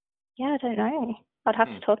 yeah, I don't know. I'd have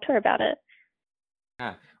to talk to her about it.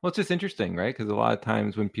 Yeah. Well, it's just interesting, right? Because a lot of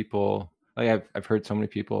times when people, like I've heard so many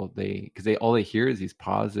people, because all they hear is these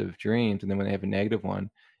positive dreams. And then when they have a negative one,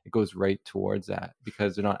 it goes right towards that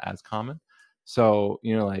because they're not as common. So,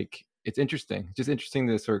 like it's interesting. It's just interesting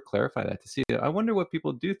to sort of clarify that to see. I wonder what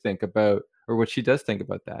people do think about or what she does think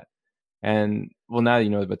about that. And well, now you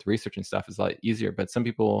know about the research and stuff is a lot easier. But some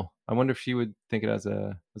people, I wonder if she would think it as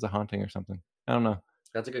a haunting or something. I don't know.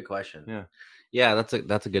 That's a good question. Yeah, that's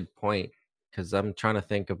a good point because I'm trying to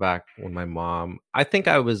think back when my mom. I think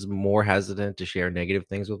I was more hesitant to share negative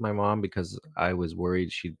things with my mom because I was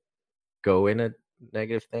worried she'd go in a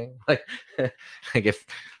negative thing. Like if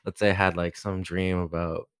let's say I had like some dream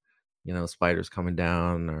about spiders coming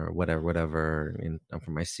down or whatever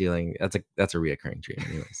from my ceiling. That's a reoccurring dream.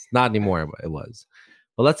 Anyways. Not anymore, but it was.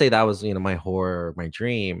 But let's say that was my horror, my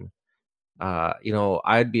dream.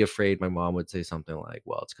 I'd be afraid my mom would say something like,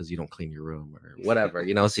 "Well, it's because you don't clean your room or whatever."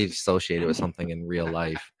 She's associated with something in real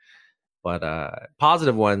life. But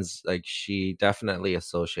positive ones, like she definitely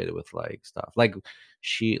associated with like stuff. Like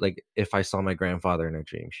she like if I saw my grandfather in a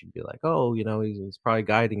dream, she'd be like, "Oh, he's probably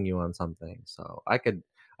guiding you on something." So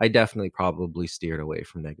I definitely probably steered away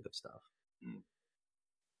from negative stuff.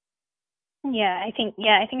 Yeah, I think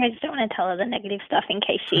I just don't want to tell her the negative stuff in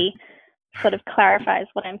case she sort of clarifies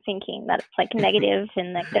what I'm thinking, that it's like negative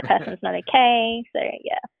and like the person's not okay. So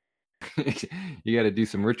yeah. You got to do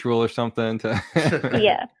some ritual or something to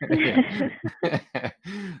Yeah.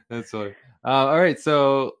 That's funny. All right,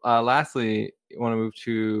 so lastly, you want to move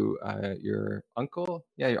to your uncle?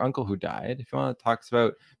 Yeah, your uncle who died. If you want to talk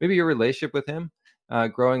about maybe your relationship with him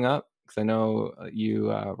growing up, because I know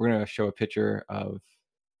we're going to show a picture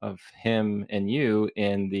of him and you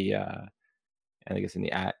in the and I guess in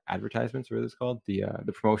the advertisements, what it's called, the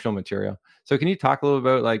promotional material. So can you talk a little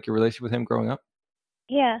about like your relationship with him growing up?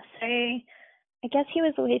 Yeah, so I guess he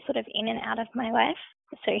was always sort of in and out of my life.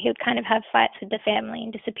 So he would kind of have fights with the family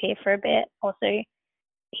and disappear for a bit. Also,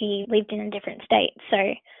 he lived in a different state. So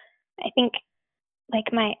I think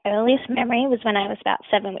like my earliest memory was when I was about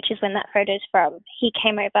 7, which is when that photo's from. He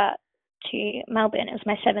came over to Melbourne. It was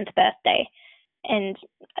my 7th birthday, and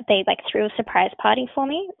they like threw a surprise party for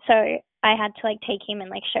me. So I had to like take him and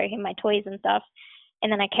like show him my toys and stuff.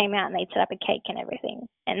 And then I came out and they'd set up a cake and everything.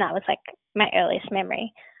 And that was like my earliest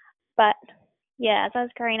memory. But yeah, as I was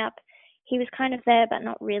growing up, he was kind of there, but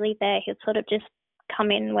not really there. He would sort of just come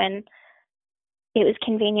in when it was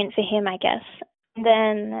convenient for him, I guess. And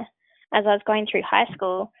then as I was going through high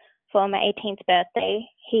school for my 18th birthday,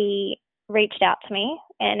 he reached out to me,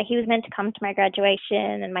 and he was meant to come to my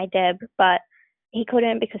graduation and my deb, but he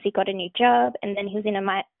couldn't because he got a new job, and then he was in a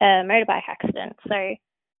motorbike accident. So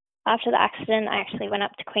after the accident, I actually went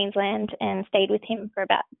up to Queensland and stayed with him for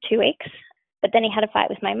about 2 weeks. But then he had a fight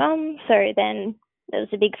with my mum, so then there was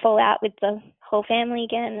a big fallout with the whole family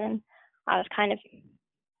again, and I was kind of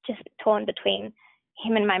just torn between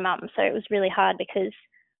him and my mum. So it was really hard because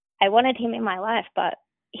I wanted him in my life, but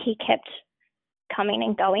he kept coming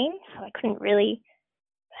and going, so I couldn't really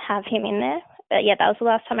have him in there. But yeah, that was the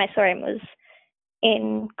last time I saw him, was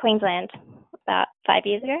in Queensland about 5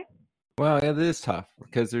 years ago. Well, yeah, that is tough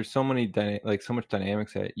because there's so many so much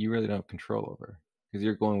dynamics that you really don't have control over because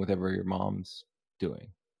you're going with whatever your mom's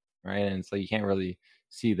doing, right? And it's like you can't really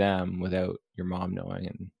see them without your mom knowing,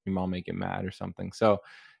 and your mom may get mad or something. So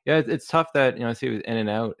yeah, it's tough that I see it was in and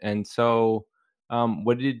out. And so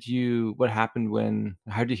what happened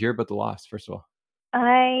how did you hear about the loss, first of all?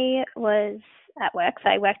 I was at work, so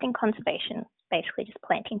I worked in conservation, basically just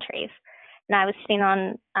planting trees. And I was sitting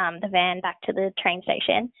on the van back to the train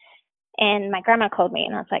station, and my grandma called me,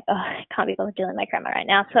 and I was like, oh, I can't be bothered dealing with my grandma right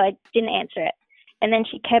now, so I didn't answer it. And then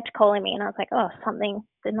she kept calling me, and I was like, oh,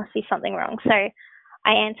 there must be something wrong. So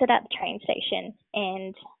I answered at the train station,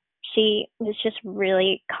 and she was just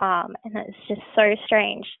really calm, and it was just so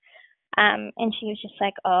strange. And she was just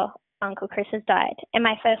like, oh, Uncle Chris has died. And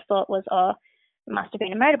my first thought was, oh, it must have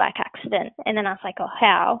been a motorbike accident. And then I was like, oh,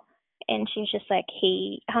 how? And she was just like,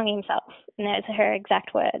 he hung himself. And those are her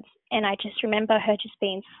exact words. And I just remember her just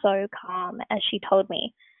being so calm as she told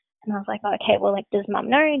me. And I was like, oh, okay, well, like, does mum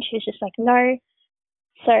know? And she was just like, no.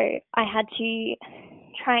 So I had to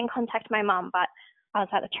try and contact my mum, but I was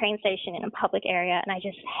at the train station in a public area, and I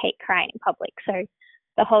just hate crying in public. So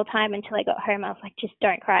the whole time until I got home, I was like, just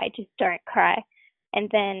don't cry, just don't cry. And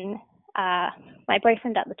then my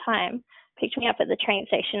boyfriend at the time picked me up at the train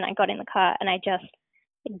station. I got in the car, and I just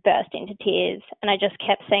burst into tears, and I just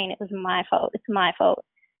kept saying it was my fault, it's my fault.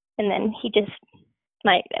 And then he just,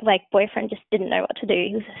 my boyfriend just didn't know what to do.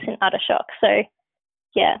 He was just in utter shock. So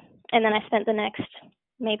yeah, and then I spent the next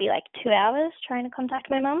maybe like 2 hours trying to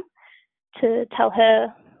contact my mum to tell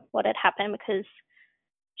her what had happened, because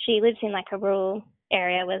she lives in like a rural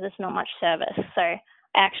area where there's not much service. So I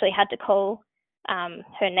actually had to call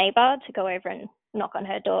her neighbor to go over and knock on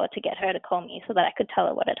her door to get her to call me so that I could tell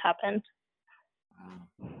her what had happened.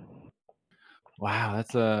 Wow,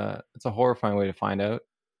 that's a horrifying way to find out.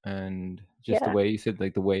 And just the way you said,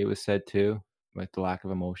 like the way it was said too, like the lack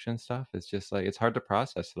of emotion stuff, it's just like it's hard to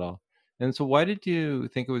process it all. And so why did you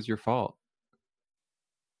think it was your fault?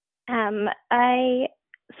 I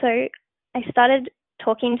started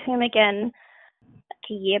talking to him again like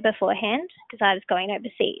a year beforehand because I was going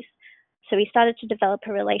overseas. So we started to develop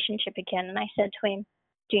a relationship again, and I said to him,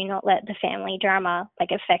 do not let the family drama like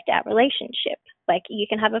affect our relationship. Like, you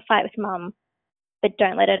can have a fight with mum, but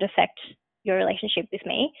don't let it affect your relationship with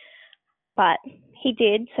me. But he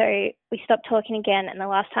did, so we stopped talking again, and the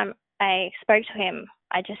last time I spoke to him,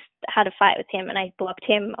 I just had a fight with him, and I blocked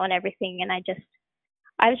him on everything, and I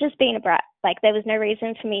was just being a brat. Like, there was no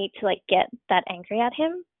reason for me to like get that angry at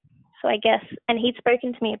him. So I guess, and he'd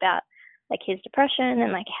spoken to me about like his depression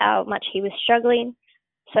and like how much he was struggling.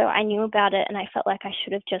 So I knew about it, and I felt like I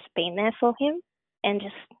should have just been there for him and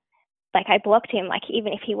just like I blocked him. Like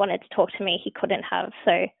even if he wanted to talk to me, he couldn't have.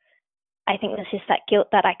 So I think it was just that guilt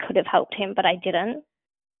that I could have helped him, but I didn't.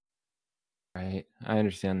 Right. I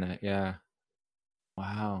understand that. Yeah.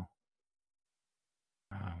 Wow.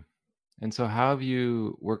 Wow. And so how have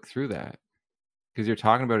you worked through that? Because you're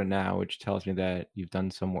talking about it now, which tells me that you've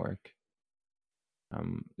done some work.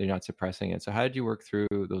 You're not suppressing it. So how did you work through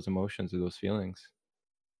those emotions or those feelings?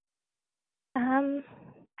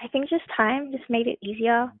 I think just time just made it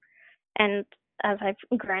easier. And as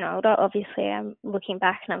I've grown older, obviously I'm looking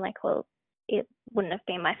back and I'm like, well, it wouldn't have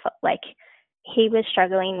been my fault. Like he was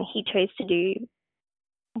struggling. He chose to do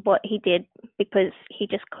what he did because he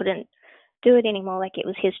just couldn't do it anymore. Like it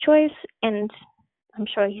was his choice, and I'm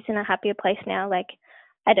sure he's in a happier place now. Like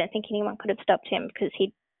I don't think anyone could have stopped him because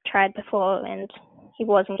he tried before and he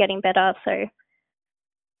wasn't getting better. So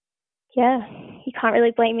yeah, you can't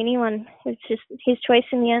really blame anyone. It's just his choice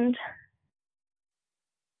in the end.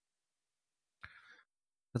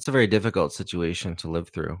 That's a very difficult situation to live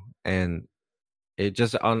through, and it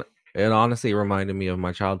honestly reminded me of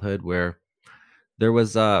my childhood where there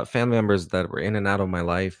was family members that were in and out of my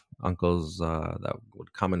life, uncles that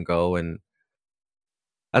would come and go, and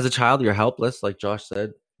as a child you're helpless, like Josh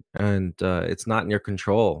said, and it's not in your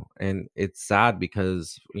control, and it's sad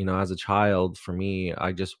because as a child, for me,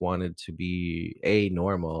 I just wanted to be a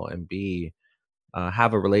normal and b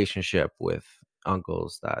have a relationship with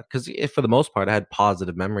uncles, that because if for the most part I had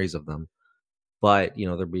positive memories of them. But,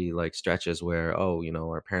 there'd be like stretches where, oh,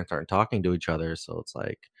 our parents aren't talking to each other. So it's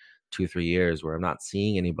like 2, 3 years where I'm not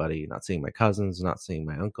seeing anybody, not seeing my cousins, not seeing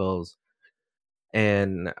my uncles.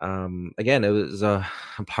 And again, it was a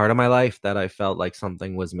part of my life that I felt like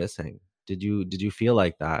something was missing. Did you feel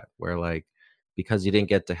like that? Where like because you didn't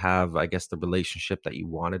get to have, I guess, the relationship that you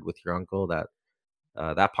wanted with your uncle, that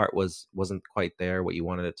that part wasn't quite there, what you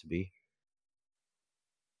wanted it to be?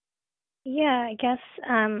 Yeah, I guess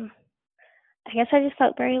I just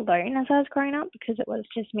felt very alone as I was growing up because it was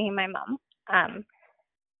just me and my mum.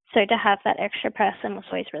 So to have that extra person was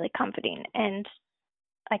always really comforting. And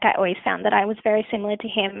like I always found that I was very similar to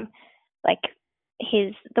him, like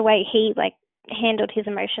the way he like handled his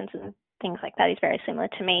emotions and things like that is very similar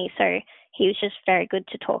to me. So he was just very good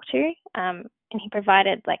to talk to, and he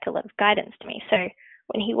provided like a lot of guidance to me. So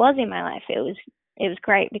when he was in my life, it was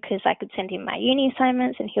great because I could send him my uni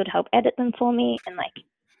assignments and he would help edit them for me, and like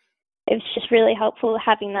it was just really helpful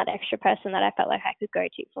having that extra person that I felt like I could go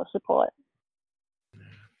to for support.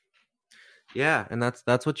 Yeah, and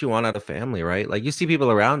that's what you want out of family, right? Like you see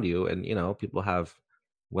people around you, and people have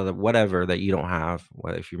whatever that you don't have.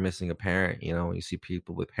 What if you're missing a parent? You see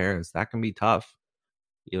people with parents, that can be tough.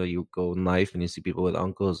 You go in life and you see people with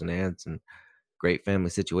uncles and aunts and great family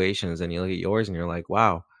situations, and you look at yours and you're like,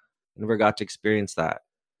 wow, I never got to experience that.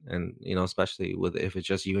 And especially with if it's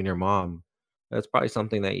just you and your mom, that's probably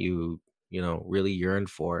something that you really yearned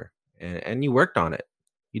for, and you worked on it.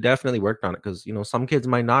 You definitely worked on it because some kids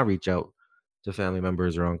might not reach out to family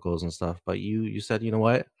members or uncles and stuff, but you said, you know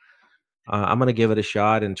what, I'm gonna give it a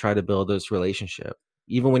shot and try to build this relationship,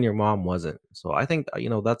 even when your mom wasn't. So I think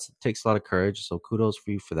that's takes a lot of courage. So kudos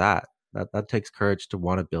for you for that. That takes courage to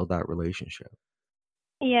want to build that relationship.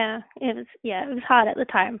 Yeah, it was hard at the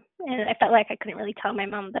time, and I felt like I couldn't really tell my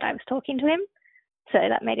mum that I was talking to him, so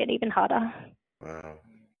that made it even harder. Wow.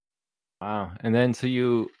 Wow. And then so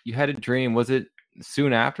you had a dream. Was it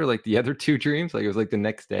soon after like the other two dreams? Like it was like the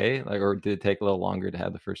next day? Like or did it take a little longer to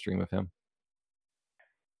have the first dream of him?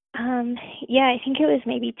 Yeah, I think it was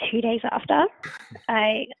maybe 2 days after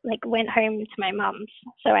I like went home to my mum's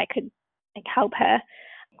so I could like help her,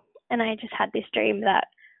 and I just had this dream that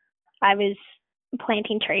I was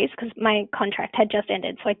planting trees because my contract had just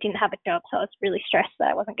ended, so I didn't have a job, so I was really stressed that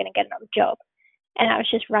I wasn't going to get another job, and I was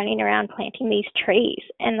just running around planting these trees,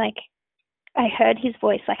 and like I heard his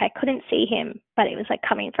voice, like I couldn't see him, but it was like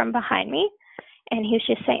coming from behind me, and he was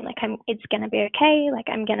just saying like it's gonna be okay, like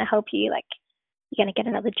I'm gonna help you, like you're gonna get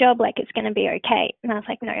another job, like it's gonna be okay. And I was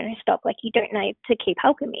like, no, no, stop, like you don't need to keep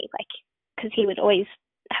helping me, like because he would always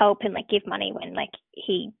help and like give money when like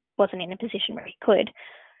he wasn't in a position where he could.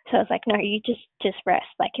 So I was like, no, you just rest,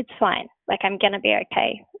 like it's fine, like I'm gonna be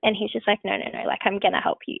okay. And he's just like, no, no, no, like I'm gonna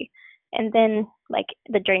help you. And then like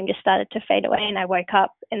the dream just started to fade away, and I woke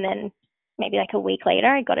up, and then maybe like a week later,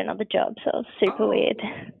 I got another job. So it was super weird.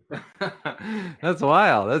 That's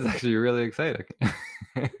wild. That's actually really exciting.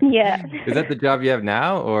 Yeah. Is that the job you have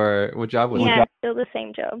now, or what job was it? Yeah, still the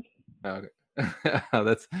same job. Oh,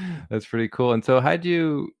 okay. That's pretty cool. And so how'd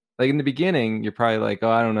you like in the beginning, you're probably like, oh,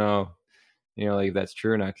 I don't know, like if that's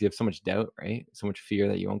true or not, because you have so much doubt, right? So much fear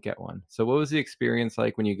that you won't get one. So what was the experience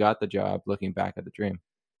like when you got the job looking back at the dream?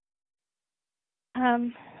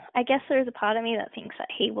 I guess there is a part of me that thinks that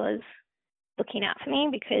he was looking out for me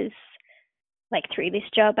because, like, through this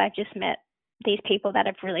job, I just met these people that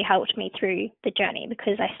have really helped me through the journey,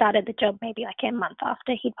 because I started the job maybe like a month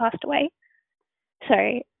after he'd passed away. So,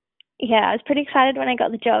 yeah, I was pretty excited when I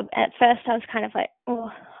got the job. At first, I was kind of like,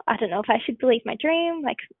 oh, I don't know if I should believe my dream.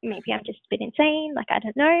 Like, maybe I'm just a bit insane. Like, I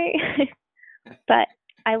don't know. But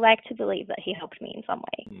I like to believe that he helped me in some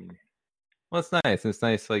way. Well, it's nice. It's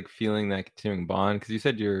nice, like, feeling that continuing bond, because you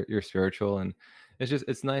said you're spiritual, and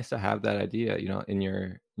it's nice to have that idea, in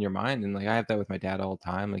your mind. And like, I have that with my dad all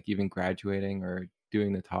the time. Like, even graduating or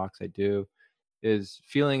doing the talks I do, is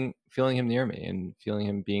feeling him near me and feeling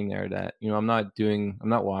him being there. That I'm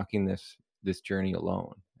not walking this journey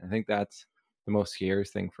alone. I think that's the most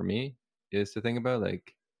scariest thing for me, is to think about,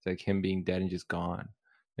 like, it's like him being dead and just gone.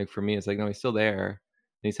 Like, for me, it's like, no, he's still there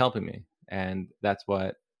and he's helping me, and that's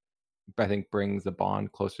what I think brings the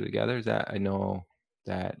bond closer together, is that I know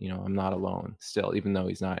that, I'm not alone still, even though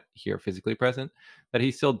he's not here physically present, that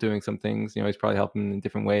he's still doing some things. He's probably helping in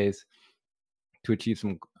different ways to achieve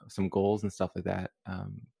some goals and stuff like that.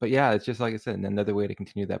 But yeah, it's just like I said, another way to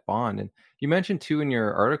continue that bond. And you mentioned too in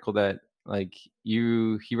your article that, like,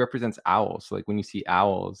 he represents owls. So, like, when you see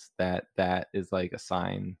owls, that is like a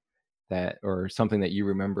sign that, or something that you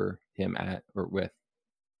remember him at or with.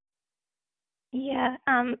 Yeah,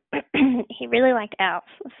 he really liked owls.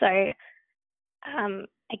 So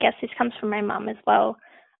I guess this comes from my mum as well.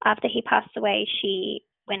 After he passed away, she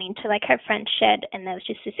went into like her friend's shed, and there was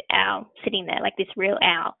just this owl sitting there, like this real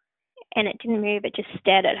owl, and it didn't move. It just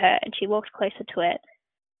stared at her, and she walked closer to it,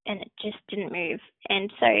 and it just didn't move. And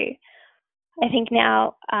so I think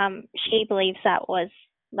now she believes that was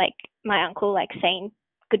like my uncle, like saying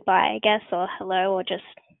goodbye, I guess, or hello, or just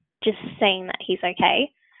saying that he's okay.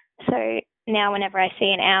 So now whenever I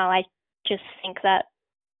see an owl, I just think that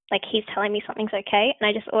like he's telling me something's okay. And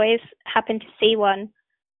I just always happen to see one,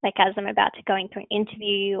 like as I'm about to go into an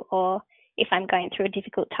interview, or if I'm going through a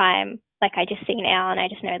difficult time, like I just see an owl and I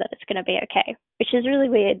just know that it's going to be okay, which is really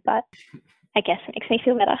weird, but I guess it makes me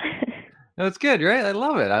feel better. No, it's good, right? I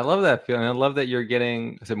love it. I love that feeling. I love that you're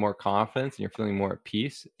getting, I said, more confidence, and you're feeling more at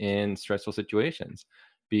peace in stressful situations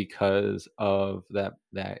because of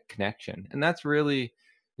that connection. And that's really,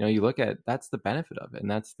 you look at, that's the benefit of it,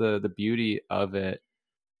 and that's the beauty of it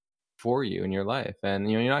for you in your life. And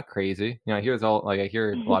you're not crazy. I hear it's all, like, I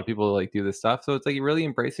hear a lot of people like do this stuff. So it's like really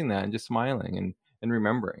embracing that and just smiling and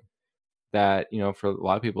remembering that, for a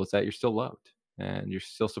lot of people, it's that you're still loved and you're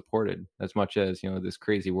still supported, as much as, this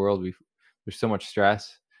crazy world, there's so much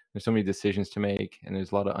stress, there's so many decisions to make, and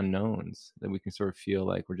there's a lot of unknowns that we can sort of feel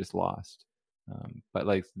like we're just lost. But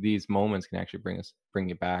like, these moments can actually bring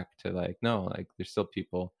you back to, like, no, like, there's still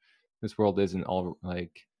people. This world isn't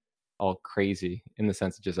all crazy in the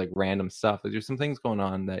sense of just like random stuff. Like, there's some things going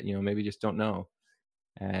on that, maybe just don't know,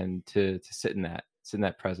 and to sit in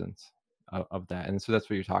that presence of that. And so that's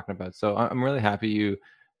what you're talking about. So I'm really happy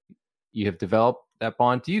you have developed that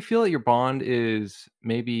bond. Do you feel that your bond is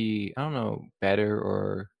maybe, I don't know, better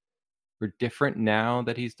or different now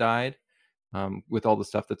that he's died, with all the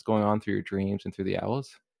stuff that's going on through your dreams and through the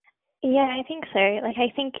owls? Yeah, I think so. Like,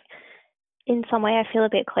 I think in some way I feel a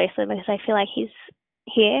bit closer because I feel like he's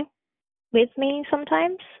here with me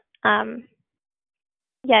sometimes.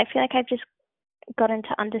 Yeah, I feel like I've just gotten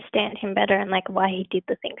to understand him better, and like why he did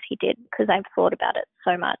the things he did, because I've thought about it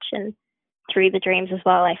so much. And through the dreams as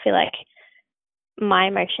well, I feel like my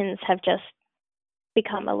emotions have just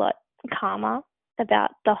become a lot calmer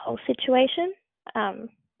about the whole situation.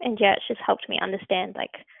 And yeah, it's just helped me understand like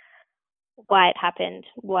why it happened,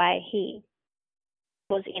 why he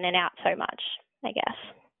was in and out so much, I guess.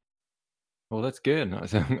 Well, that's good.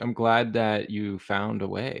 So I'm glad that you found a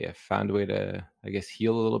way. I found a way to, I guess,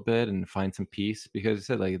 heal a little bit and find some peace, because I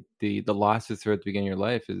said, like, the losses throughout the beginning of your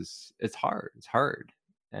life it's hard. It's hard,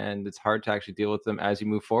 and it's hard to actually deal with them as you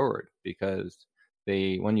move forward, because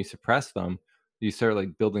when you suppress them, you start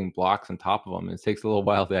like building blocks on top of them, and it takes a little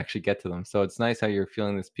while to actually get to them. So it's nice how you're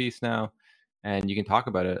feeling this peace now, and you can talk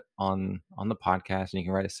about it on the podcast, and you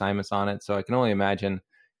can write assignments on it. So I can only imagine,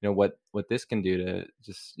 what this can do to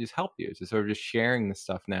just help you, to sort of just sharing this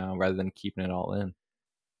stuff now rather than keeping it all in.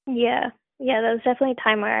 Yeah, there was definitely a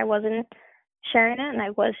time where I wasn't sharing it and I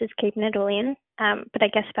was just keeping it all in. But I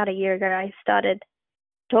guess about a year ago I started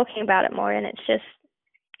talking about it more, and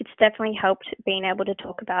it's definitely helped being able to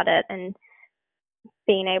talk about it and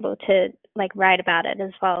being able to like write about it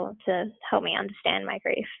as well to help me understand my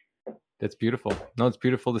grief. That's beautiful. No, it's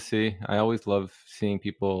beautiful to see. I always love seeing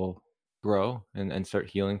people grow and start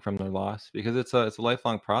healing from their loss, because it's a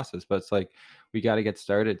lifelong process, but it's like we got to get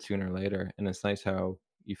started sooner or later. And it's nice how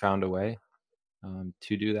you found a way.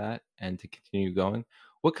 to do that and to continue going.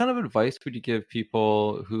 What kind of advice would you give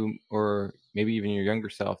people who, or maybe even your younger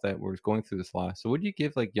self that was going through this loss? So what do you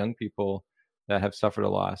give like young people that have suffered a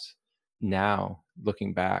loss now,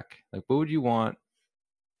 looking back? Like, what would you want?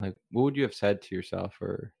 Like, what would you have said to yourself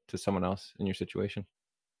or to someone else in your situation?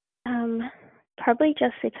 Probably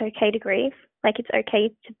just it's okay to grieve. Like it's okay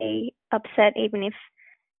to be upset, even if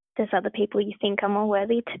there's other people you think are more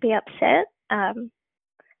worthy to be upset.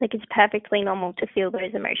 Like it's perfectly normal to feel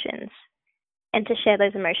those emotions and to share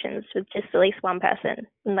those emotions with just at least one person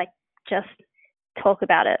and like just talk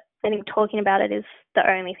about it. I think talking about it is the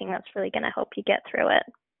only thing that's really going to help you get through it.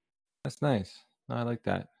 That's nice. No, I like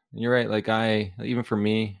that. You're right. Like even for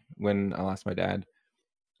me, when I lost my dad,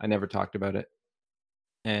 I never talked about it.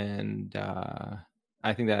 And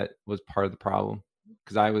I think that was part of the problem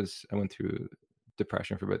because I went through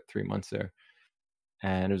depression for about 3 months there,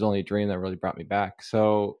 and it was only a dream that really brought me back.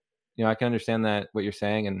 So, I can understand that what you're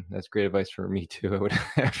saying, and that's great advice for me too. I would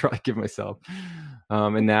I'd probably give myself.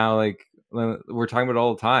 And now, like we're talking about it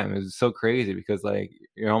all the time. It's so crazy because like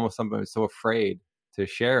you're almost sometimes so afraid to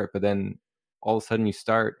share it, but then all of a sudden you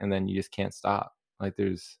start, and then you just can't stop. Like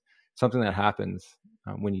there's something that happens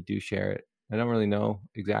when you do share it. I don't really know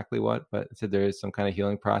exactly what, but it said there is some kind of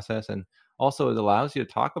healing process, and also it allows you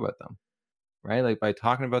to talk about them, right? Like by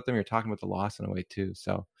talking about them, you're talking about the loss in a way too.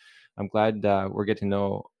 So I'm glad we're getting to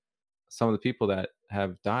know some of the people that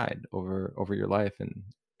have died over your life,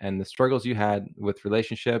 and the struggles you had with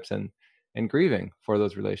relationships and grieving for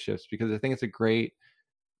those relationships, because I think it's a great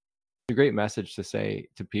message to say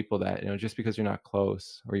to people that just because you're not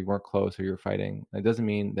close or you weren't close or you're fighting, it doesn't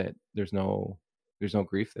mean that there's no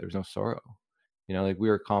grief, there's no sorrow. Like we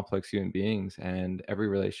are complex human beings, and every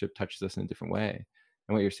relationship touches us in a different way.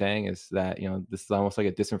 And what you're saying is that this is almost like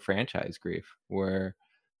a disenfranchised grief where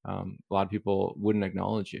a lot of people wouldn't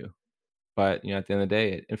acknowledge you, but at the end of the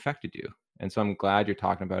day it infected you. And so I'm glad you're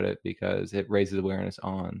talking about it because it raises awareness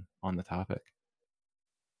on the topic.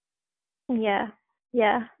 Yeah.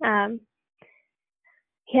 I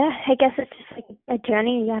guess it's just like a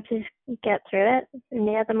journey. You have to get through it. And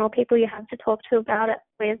the more people you have to talk to about it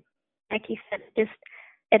with, like you said,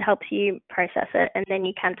 it helps you process it, and then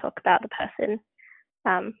you can talk about the person.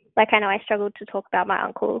 Like I know I struggled to talk about my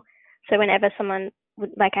uncle. So whenever someone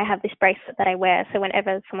would, like I have this bracelet that I wear, so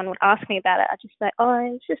whenever someone would ask me about it, I'd just be like,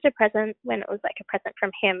 oh, it's just a present, when it was like a present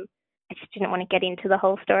from him. I just didn't want to get into the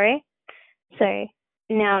whole story. So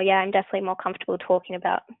now, I'm definitely more comfortable talking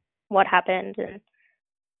about what happened and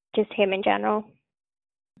just him in general.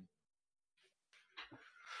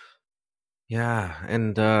 Yeah,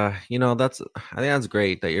 and I think that's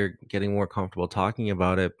great that you're getting more comfortable talking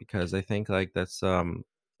about it, because I think like that's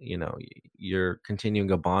you're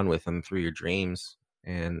continuing a bond with them through your dreams,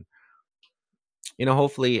 and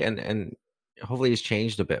hopefully and hopefully it's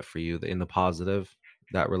changed a bit for you in the positive,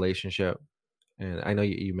 that relationship. And I know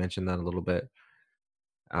you mentioned that a little bit,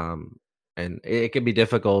 and it can be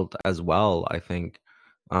difficult as well, I think,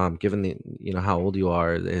 given the how old you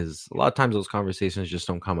are, is a lot of times those conversations just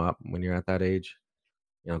don't come up when you're at that age,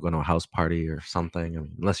 going to a house party or something. I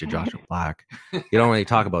mean, unless you're Joshua Black, you don't really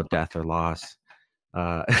talk about death or loss.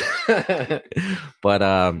 But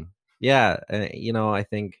I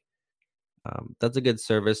think that's a good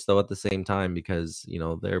service though at the same time, because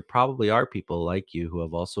there probably are people like you who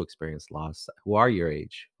have also experienced loss, who are your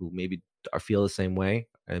age, who maybe feel the same way,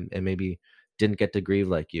 and maybe didn't get to grieve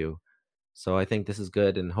like you. So I think this is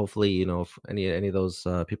good, and hopefully if any of those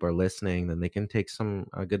people are listening, then they can take some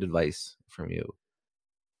good advice from you.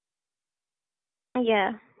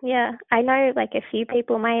 Yeah. I know like a few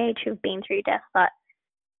people my age who've been through death, but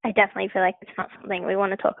I definitely feel like it's not something we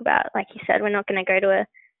want to talk about. Like you said, we're not going to go to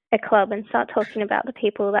a club and start talking about the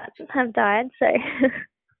people that have died. So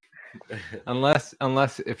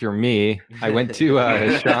unless if you're me, I went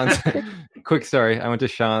to Sean's quick story. I went to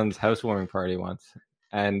Sean's housewarming party once,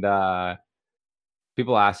 and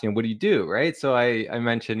people ask, what do you do, right? So I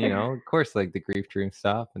mentioned, of course, like the grief dream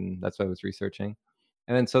stuff, and that's what I was researching.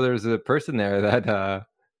 And then so there was a person there that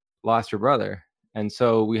lost her brother, and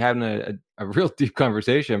so we had a real deep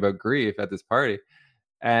conversation about grief at this party.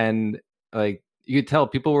 And like you could tell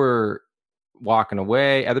people were walking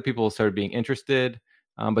away, other people started being interested,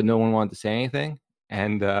 but no one wanted to say anything.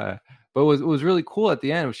 And but it was really cool at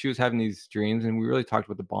the end. She was having these dreams, and we really talked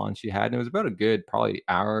about the bond she had, and it was about a good probably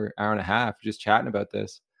hour and a half just chatting about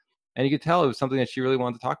this. And you could tell it was something that she really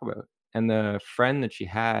wanted to talk about. And the friend that she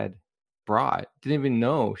had brought didn't even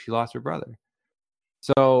know she lost her brother.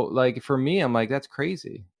 So like for me, I'm like, that's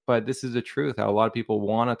crazy. But this is the truth, how a lot of people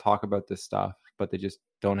want to talk about this stuff, but they just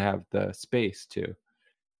don't have the space to.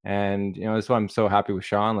 And that's why I'm so happy with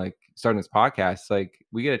Sean, like starting this podcast. Like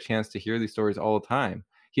we get a chance to hear these stories all the time.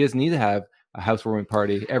 He doesn't need to have a housewarming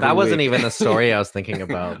party every That wasn't week. even the story I was thinking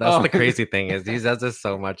about. That's the crazy thing, is he does this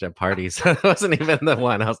so much at parties. That wasn't even the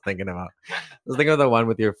one I was thinking about. I was thinking of the one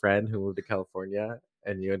with your friend who moved to California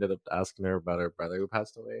and you ended up asking her about her brother who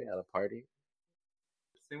passed away at a party.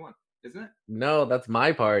 Same one, isn't it? No, that's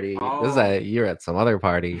my party. You're at some other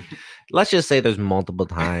party. Let's just say there's multiple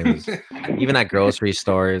times. Even at grocery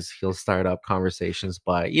stores, he'll start up conversations.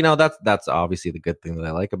 But that's obviously the good thing that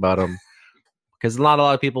I like about him. Because not a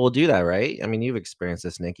lot of people will do that, right? I mean, you've experienced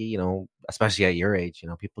this, Nikki, especially at your age,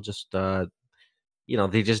 people just,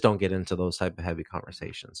 they just don't get into those type of heavy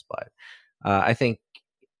conversations. But I think,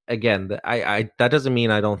 again, that doesn't mean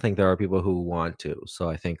I don't think there are people who want to. So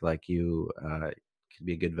I think like you could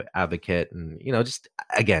be a good advocate. And, just,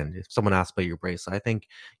 again, if someone asks about your bracelet, I think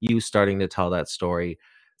you starting to tell that story,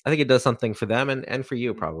 I think it does something for them and for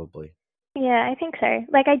you probably. Yeah, I think so.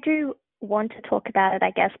 Like I do want to talk about it, I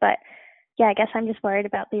guess, but yeah, I guess I'm just worried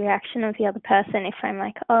about the reaction of the other person if I'm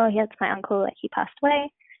like, oh, yeah, it's my uncle, like he passed away.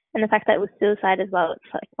 And the fact that it was suicide as well,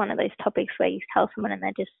 it's like one of those topics where you tell someone and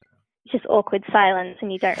they're just awkward silence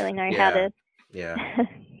and you don't really know how to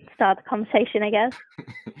start the conversation, I guess.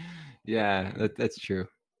 Yeah, that's true.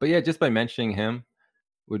 But yeah, just by mentioning him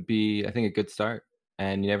would be, I think, a good start.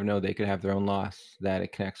 And you never know, they could have their own loss that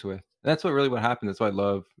it connects with. And that's what happens. That's why I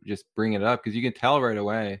love just bringing it up, because you can tell right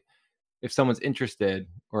away if someone's interested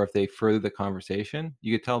or if they further the conversation.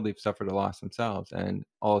 You could tell they've suffered a loss themselves, and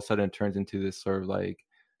all of a sudden it turns into this sort of like,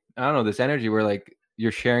 I don't know, this energy where like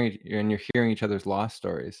you're sharing and you're hearing each other's loss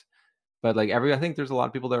stories. But like I think there's a lot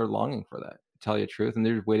of people that are longing for that, to tell you the truth, and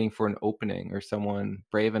they're waiting for an opening or someone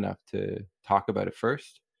brave enough to talk about it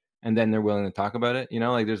first, and then they're willing to talk about it.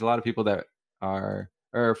 Like there's a lot of people that are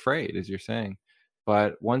afraid, as you're saying.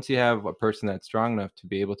 But once you have a person that's strong enough to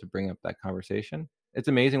be able to bring up that conversation, it's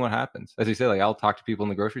amazing what happens. As you say, like I'll talk to people in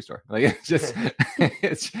the grocery store. Like it's just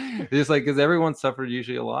like, because everyone suffered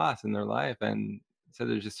usually a loss in their life, and so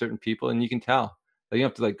there's just certain people, and you can tell. Like you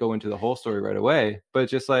don't have to like go into the whole story right away, but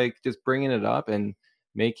just bringing it up and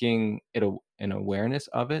making it an awareness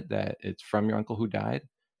of it, that it's from your uncle who died.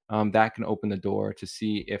 That can open the door to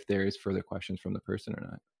see if there is further questions from the person or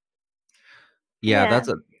not. Yeah. I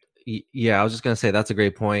was just going to say, that's a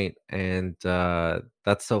great point. And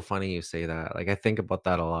that's so funny you say that. Like, I think about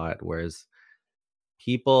that a lot, whereas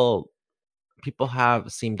people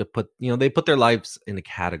seem to put, they put their lives into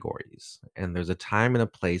categories, and there's a time and a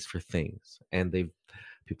place for things. And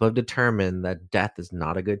people have determined that death is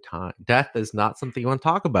not a good time. Death is not something you want to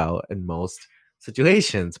talk about in most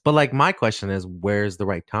situations. But like, my question is, where's the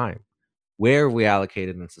right time? Where are we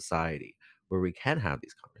allocated in society where we can have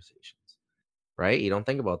these conversations? Right? You don't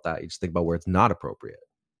think about that. You just think about where it's not appropriate.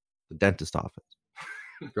 The dentist office,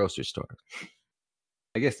 grocery store.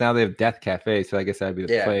 I guess now they have Death Cafe, so I guess that'd be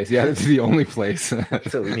the place. Yeah, this is the only place.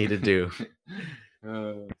 That's what we need to do.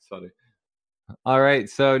 It's funny. All right,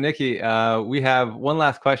 so Nikki, we have one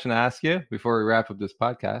last question to ask you before we wrap up this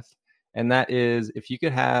podcast, and that is, if you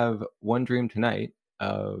could have one dream tonight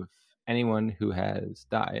of anyone who has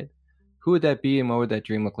died, who would that be, and what would that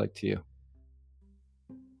dream look like to you?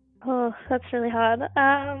 Oh, that's really hard.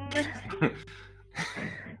 I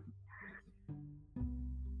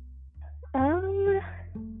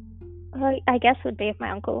guess it would be of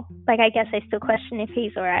my uncle. Like, I guess I still question if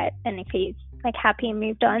he's all right and if he's like happy and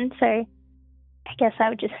moved on. So I guess I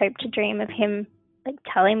would just hope to dream of him like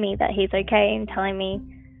telling me that he's okay and telling me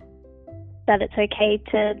that it's okay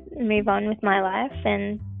to move on with my life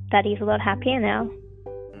and that he's a lot happier now.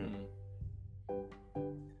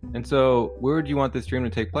 And so where would you want this dream to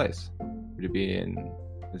take place? Would it be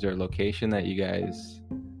is there a location that you guys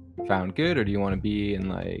found good, or do you want to be in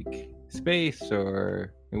like space,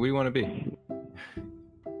 or where do you want to be?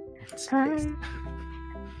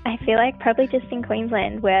 I feel like probably just in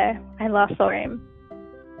Queensland, where I last saw him.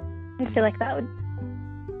 I feel like that would...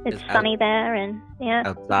 It's sunny there, and yeah.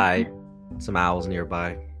 Outside, some owls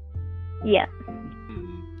nearby. Yeah.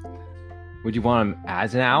 Would you want him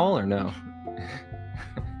as an owl or no?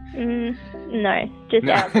 No, just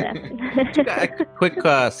out there. A quick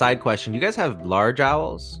side question: do you guys have large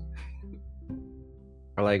owls,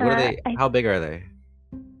 or like what are they? How big are they?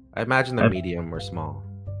 I imagine they're medium or small.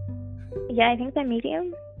 Yeah, I think they're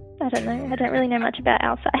medium. I don't know. I don't really know much about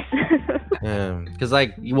owl size. Because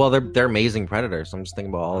they're amazing predators. So I'm just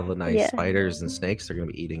thinking about all the nice spiders and snakes they're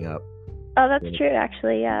gonna be eating up. Oh, that's true.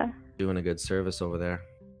 Actually, yeah. Doing a good service over there.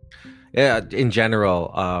 Yeah, in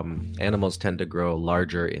general, animals tend to grow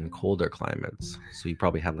larger in colder climates. So you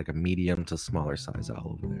probably have like a medium to smaller size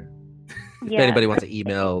owl over there. If anybody wants to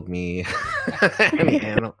email me,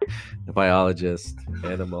 a biologist,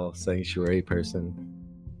 animal sanctuary person,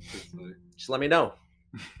 just let me know.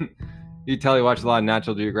 You tell you watch a lot of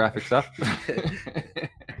Natural Geographic stuff.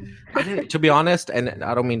 To be honest, and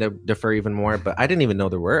I don't mean to defer even more, but I didn't even know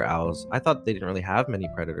there were owls. I thought they didn't really have many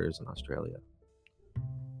predators in Australia.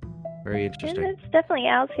 Very interesting. There's definitely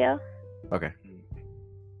owls here. Okay.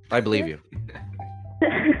 I believe you.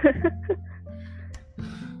 I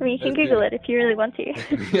mean, you can Google it if you really want to.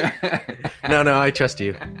 No, I trust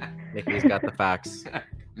you. Nikki's got the facts.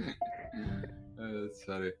 That's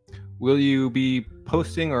funny. Will you be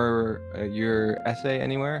posting or your essay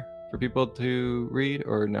anywhere for people to read,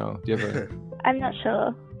 or no? Do you have a... I'm not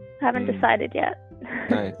sure. I haven't decided yet.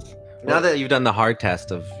 Nice. Now that you've done the hard test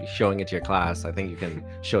of showing it to your class, I think you can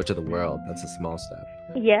show it to the world. That's a small step.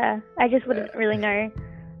 Yeah, I just wouldn't really know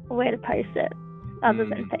where to post it other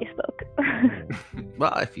than Facebook.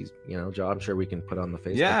 Well, if he's, Joe, I'm sure we can put on the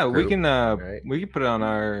Facebook. Yeah, group, we can. right? We can put it on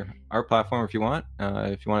our platform if you want.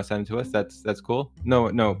 If you want to send it to us, that's cool.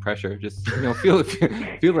 No pressure. Just feel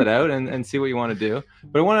it out and see what you want to do.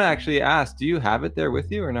 But I want to actually ask: do you have it there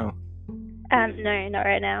with you or no? No, not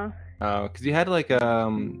right now. Because you had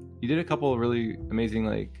you did a couple of really amazing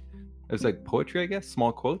it was like poetry, I guess,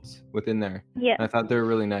 small quotes within there. Yeah. And I thought they were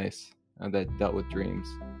really nice that dealt with dreams.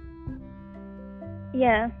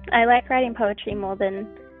 Yeah, I like writing poetry more than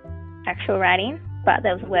actual writing, but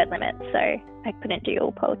there was a word limit, so I couldn't do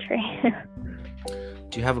all poetry.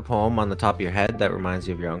 Do you have a poem on the top of your head that reminds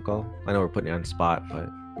you of your uncle? I know we're putting you on the spot, but...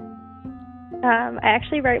 I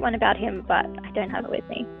actually wrote one about him, but I don't have it with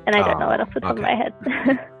me, and I don't know it off the top of my head.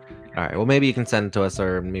 All right, well, maybe you can send it to us,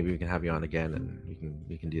 or maybe we can have you on again, and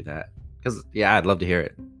we can do that. Because, yeah, I'd love to hear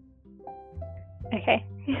it. Okay,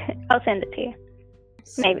 I'll send it to you.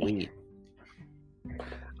 Maybe. Sweet.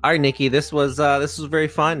 All right, Nikki, this was very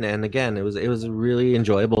fun, and again, it was really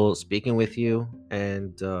enjoyable speaking with you,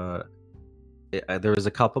 and there was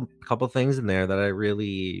a couple things in there that I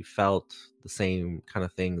really felt the same kind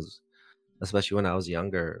of things, especially when I was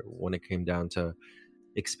younger, when it came down to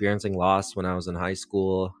experiencing loss when I was in high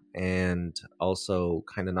school, and also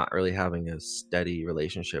kind of not really having a steady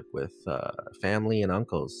relationship with family and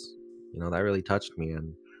uncles. That really touched me,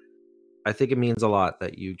 and I think it means a lot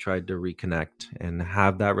that you tried to reconnect and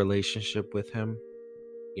have that relationship with him.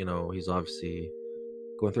 He's obviously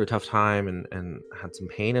going through a tough time and had some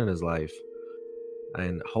pain in his life.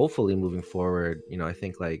 And hopefully moving forward, I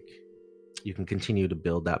think you can continue to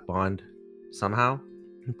build that bond somehow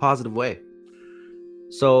in a positive way.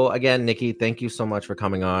 So again, Nikki, thank you so much for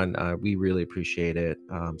coming on. We really appreciate it.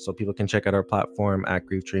 So people can check out our platform at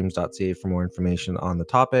griefdreams.ca for more information on the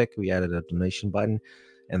topic. We added a donation button,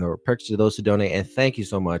 and there were perks to those who donate. And thank you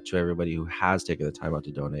so much to everybody who has taken the time out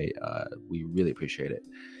to donate. We really appreciate it.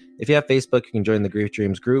 If you have Facebook, you can join the Grief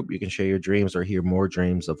Dreams group. You can share your dreams or hear more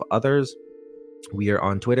dreams of others. We are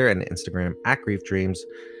on Twitter and Instagram at Grief Dreams.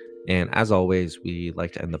 And as always, we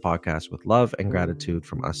like to end the podcast with love and gratitude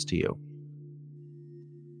from us to you.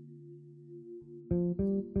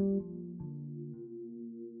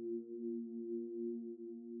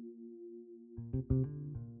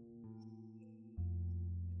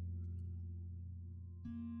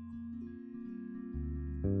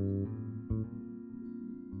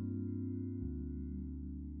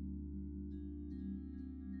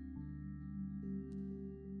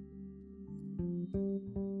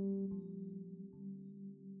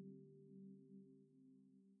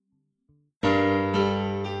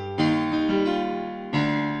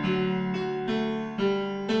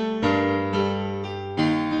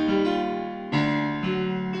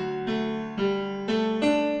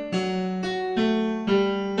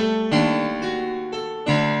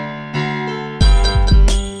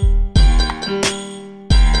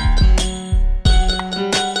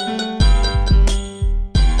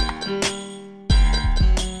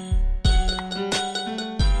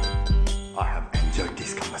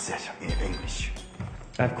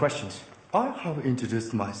 I have questions. I have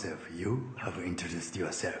introduced myself. You have introduced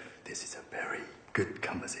yourself. This is a very good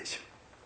conversation.